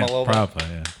 Hit them a little bit? Probably,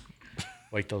 yeah.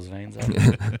 Wake those veins up?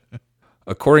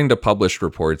 According to published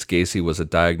reports, Gacy was a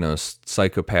diagnosed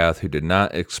psychopath who did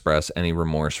not express any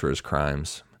remorse for his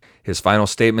crimes. His final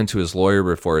statement to his lawyer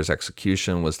before his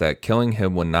execution was that killing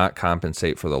him would not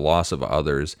compensate for the loss of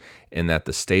others and that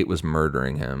the state was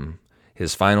murdering him.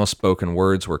 His final spoken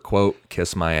words were, quote,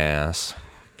 "Kiss my ass."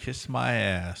 Kiss my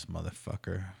ass,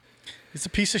 motherfucker. It's a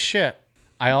piece of shit.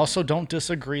 I also don't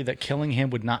disagree that killing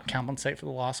him would not compensate for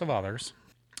the loss of others.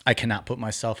 I cannot put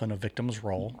myself in a victim's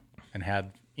role and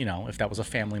had, if that was a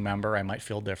family member, I might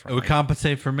feel It differently. would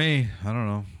compensate for me. I don't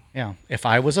know. Yeah. If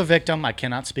I was a victim, I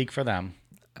cannot speak for them.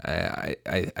 I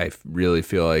really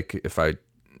feel like if I,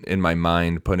 in my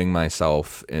mind, putting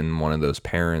myself in one of those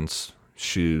parents'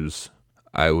 shoes,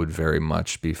 I would very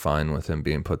much be fine with him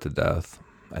being put to death.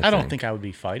 I don't think I would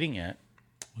be fighting it.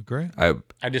 Agree. I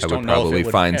just don't would know probably if it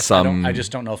would, find some. I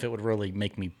just don't know if it would really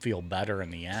make me feel better in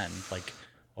the end, like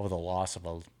over the loss of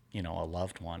a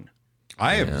loved one.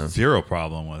 I have zero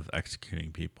problem with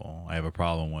executing people. I have a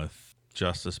problem with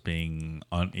justice being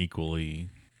unequally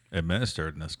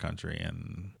administered in this country,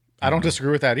 and I don't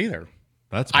disagree with that either.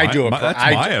 that's I my, do. my- that's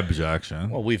I my do- objection.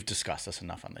 Well, we've discussed this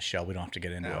enough on the show. We don't have to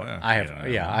get into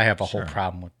it. yeah, I have a whole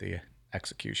problem with the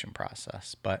execution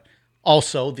process, but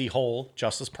also the whole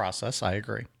justice process. I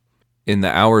agree. In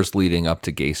the hours leading up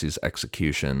to Gacy's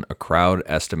execution, a crowd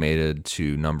estimated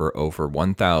to number over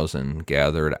 1,000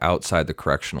 gathered outside the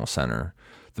correctional center,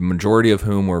 the majority of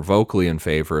whom were vocally in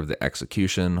favor of the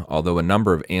execution, although a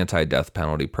number of anti-death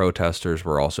penalty protesters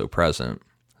were also present.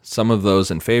 Some of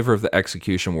those in favor of the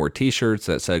execution wore T-shirts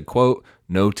that said, quote,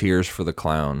 "No tears for the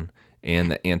clown,"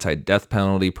 and the anti-death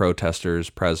penalty protesters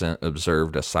present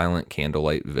observed a silent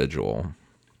candlelight vigil.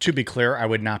 To be clear, I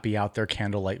would not be out there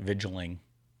candlelight vigiling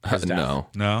his death.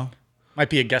 No. Might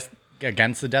be against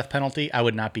the death penalty. I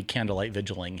would not be candlelight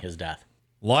vigiling his death.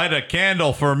 Light a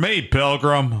candle for me,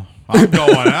 Pilgrim. I'm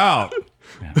going out.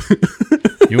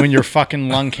 You and your fucking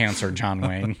lung cancer, John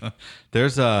Wayne.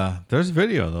 There's a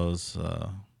video of those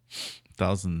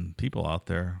 1,000 people out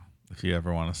there. If you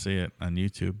ever want to see it on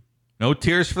YouTube. No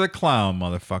tears for the clown,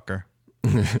 motherfucker.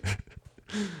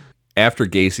 After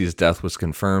Gacy's death was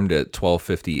confirmed at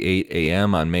 12:58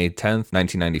 a.m. on May 10th,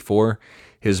 1994,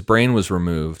 his brain was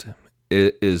removed.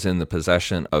 It is in the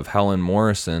possession of Helen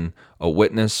Morrison, a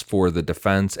witness for the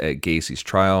defense at Gacy's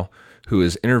trial, who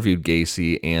has interviewed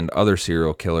Gacy and other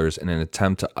serial killers in an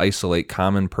attempt to isolate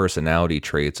common personality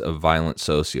traits of violent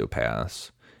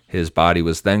sociopaths. His body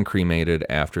was then cremated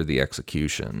after the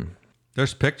execution.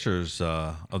 There's pictures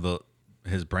of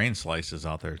his brain slices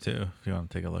out there, too, if you want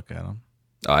to take a look at them.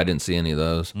 Oh, I didn't see any of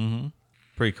those.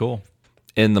 Pretty cool.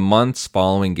 In the months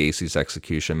following Gacy's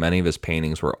execution, many of his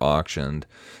paintings were auctioned.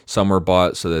 Some were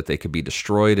bought so that they could be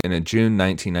destroyed in a June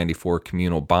 1994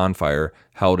 communal bonfire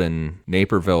held in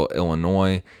Naperville,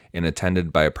 Illinois, and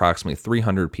attended by approximately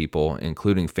 300 people,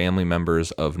 including family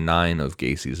members of 9 of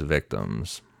Gacy's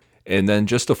victims. And then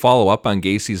just to follow up on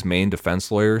Gacy's main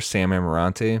defense lawyer, Sam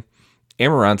Amirante,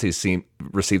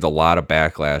 received a lot of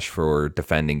backlash for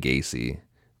defending Gacy,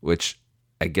 which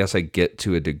I guess I get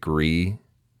to a degree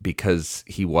because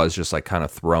he was just like kind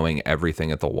of throwing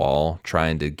everything at the wall,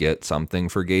 trying to get something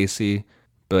for Gacy.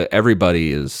 But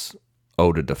everybody is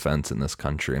owed a defense in this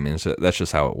country. I mean, that's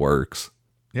just how it works.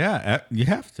 Yeah, you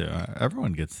have to.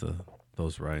 Everyone gets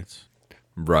those rights.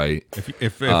 Right.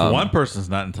 If one person's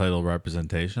not entitled to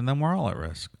representation, then we're all at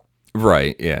risk.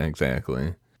 Right. Yeah,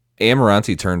 exactly.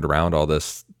 Amirante turned around all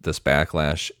this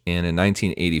backlash and in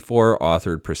 1984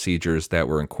 authored procedures that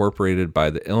were incorporated by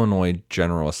the Illinois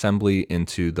General Assembly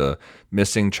into the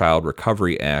Missing Child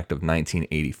Recovery Act of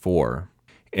 1984.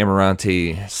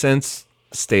 Amirante since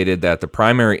stated that the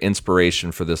primary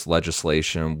inspiration for this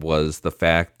legislation was the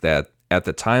fact that at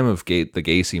the time of the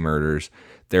Gacy murders,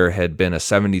 there had been a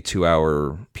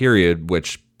 72-hour period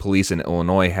which police in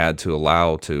Illinois had to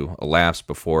allow to elapse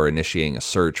before initiating a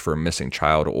search for a missing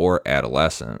child or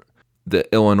adolescent. The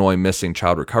Illinois Missing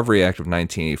Child Recovery Act of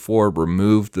 1984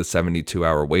 removed the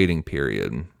 72-hour waiting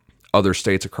period. Other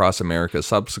states across America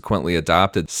subsequently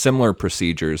adopted similar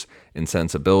procedures and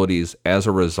sensibilities, as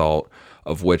a result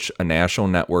of which a national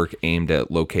network aimed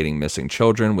at locating missing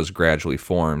children was gradually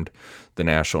formed. The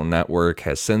national network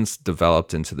has since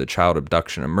developed into the Child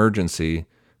Abduction Emergency,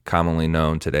 commonly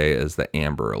known today as the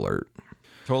Amber Alert.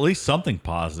 So at least something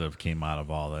positive came out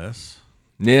of all this.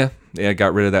 Yeah,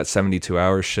 got rid of that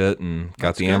 72-hour shit and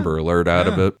got the Amber Alert out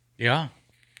of it. Yeah.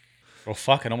 Well,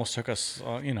 fuck, it almost took us,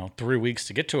 3 weeks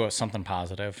to get to something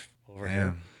positive over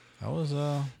here. That was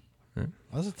a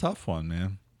tough one,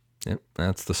 man. Yep,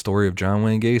 that's the story of John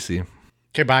Wayne Gacy.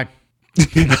 Okay, bye.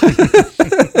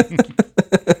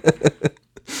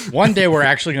 One day we're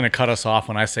actually going to cut us off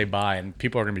when I say bye, and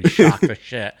people are going to be shocked to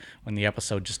shit when the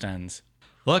episode just ends.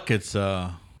 Look, it's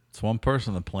one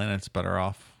person the planet's better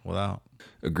off without.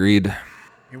 Agreed.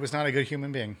 He was not a good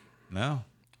human being. No.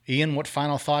 Ian, what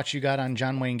final thoughts you got on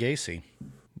John Wayne Gacy?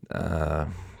 I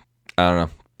don't know.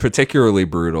 Particularly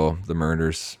brutal, the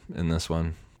murders in this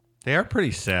one. They are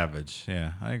pretty savage.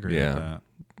 Yeah, I agree with that.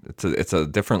 It's a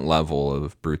different level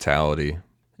of brutality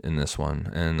in this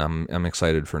one, and I'm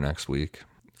excited for next week.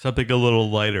 Something a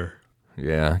little lighter.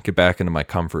 Yeah, get back into my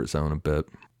comfort zone a bit.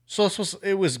 So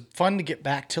it was fun to get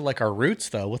back to like our roots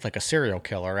though, with like a serial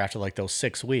killer after like those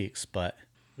 6 weeks, but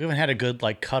we haven't had a good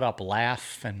like cut up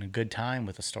laugh and a good time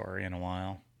with the story in a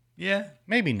while. Yeah.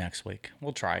 Maybe next week.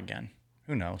 We'll try again.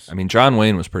 Who knows? I mean, John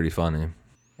Wayne was pretty funny.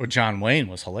 Well, John Wayne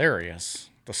was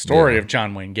hilarious. The story of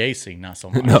John Wayne Gacy, not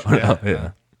so much.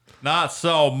 Yeah. Not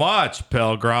so much,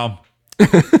 Pilgrim.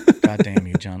 God damn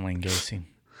you, John Wayne Gacy.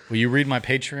 Will you read my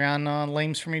Patreon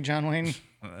lames for me, John Wayne?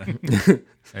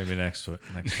 Maybe next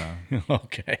time.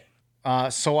 Okay.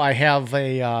 So I have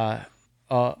a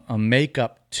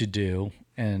makeup to do,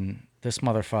 and this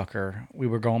motherfucker, we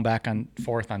were going back and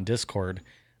forth on Discord.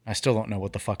 I still don't know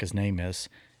what the fuck his name is.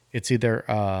 It's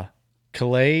either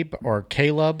Caleb or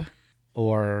Caleb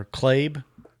or Clabe.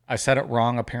 I said it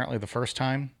wrong apparently the first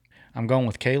time. I'm going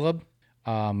with Caleb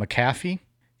McAfee.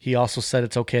 He also said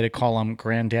it's okay to call him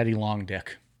Granddaddy Long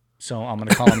Dick. So I'm going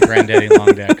to call him Granddaddy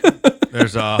Long Dick.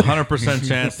 There's a 100%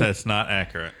 chance that's not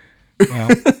accurate. Well,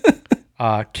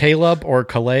 Caleb or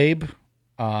Caleb,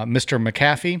 Mr.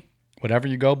 McAfee, whatever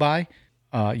you go by.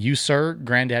 You, sir,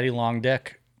 Granddaddy Long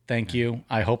Dick. Thank you.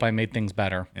 I hope I made things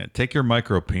better. Yeah, take your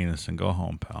micro penis and go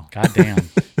home, pal. God damn.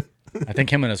 I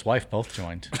think him and his wife both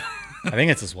joined. I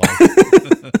think it's his wife.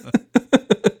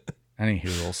 Any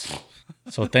hoodles.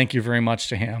 So thank you very much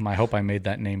to him. I hope I made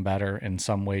that name better in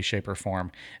some way, shape, or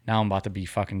form. Now I'm about to be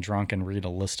fucking drunk and read a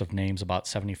list of names about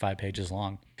 75 pages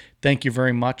long. Thank you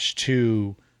very much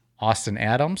to Austin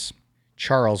Adams,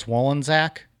 Charles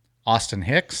Wolenczak, Austin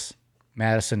Hicks,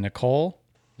 Madison Nicole,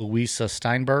 Louisa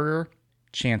Steinberger,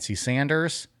 Chancey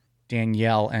Sanders,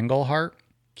 Danielle Engelhart,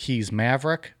 Keys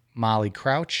Maverick, Molly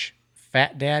Crouch,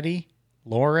 Fat Daddy,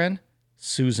 Lauren,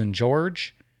 Susan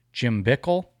George, Jim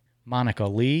Bickle, Monica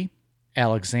Lee,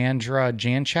 Alexandra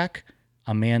Janchek,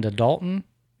 Amanda Dalton,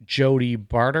 Jody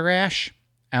Bardarash,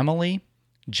 Emily,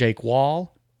 Jake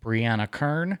Wall, Brianna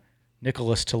Kern,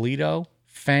 Nicholas Toledo,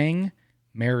 Fang,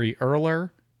 Mary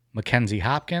Erler, Mackenzie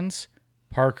Hopkins,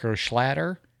 Parker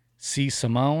Schlatter, C.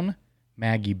 Simone,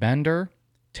 Maggie Bender,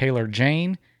 Taylor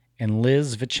Jane, and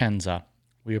Liz Vicenza.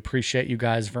 We appreciate you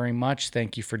guys very much.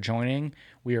 Thank you for joining.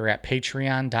 We are at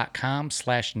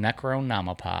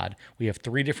patreon.com/necronomipod. We have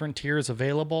 3 different tiers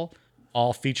available,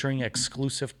 all featuring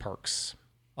exclusive perks.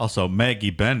 Also,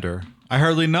 Maggie Bender. I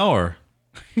hardly know her.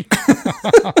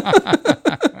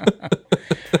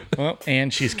 Well,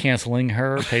 and she's canceling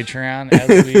her Patreon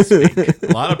as we speak.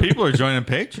 A lot of people are joining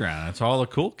Patreon. That's where all the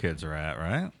cool kids are at,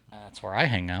 right? That's where I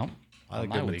hang out. A lot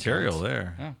of good material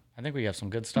there. Yeah, I think we have some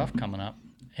good stuff coming up.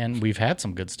 And we've had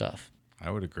some good stuff. I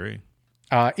would agree.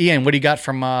 Ian, what do you got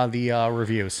from the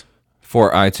reviews?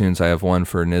 For iTunes, I have one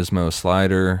for Nismo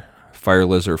Slider, Fire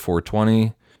Lizard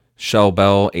 420, Shell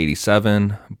Bell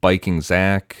 87, Biking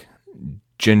Zach,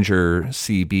 Ginger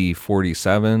CB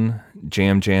 47,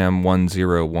 Jam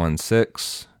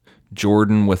 1016,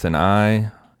 Jordan with an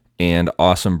I, and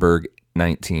Awesomeberg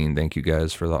 19. Thank you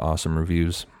guys for the awesome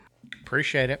reviews.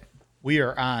 Appreciate it. We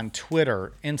are on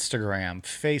Twitter, Instagram,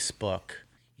 Facebook,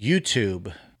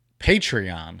 YouTube,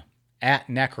 Patreon, at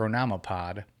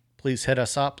Necronomipod. Please hit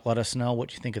us up. Let us know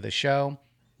what you think of the show.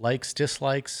 Likes,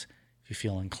 dislikes. If you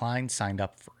feel inclined, sign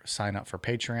up for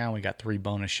Patreon. We got 3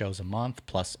 bonus shows a month,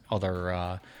 plus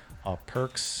other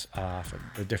perks for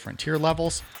the different tier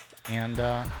levels. And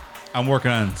I'm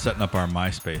working on setting up our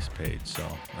MySpace page, so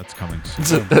that's coming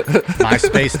soon.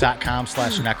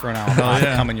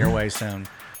 MySpace.com/Necronomipod coming your way soon.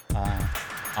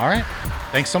 All right.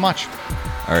 Thanks so much.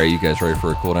 All right, you guys ready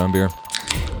for a cool down beer?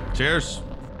 Cheers.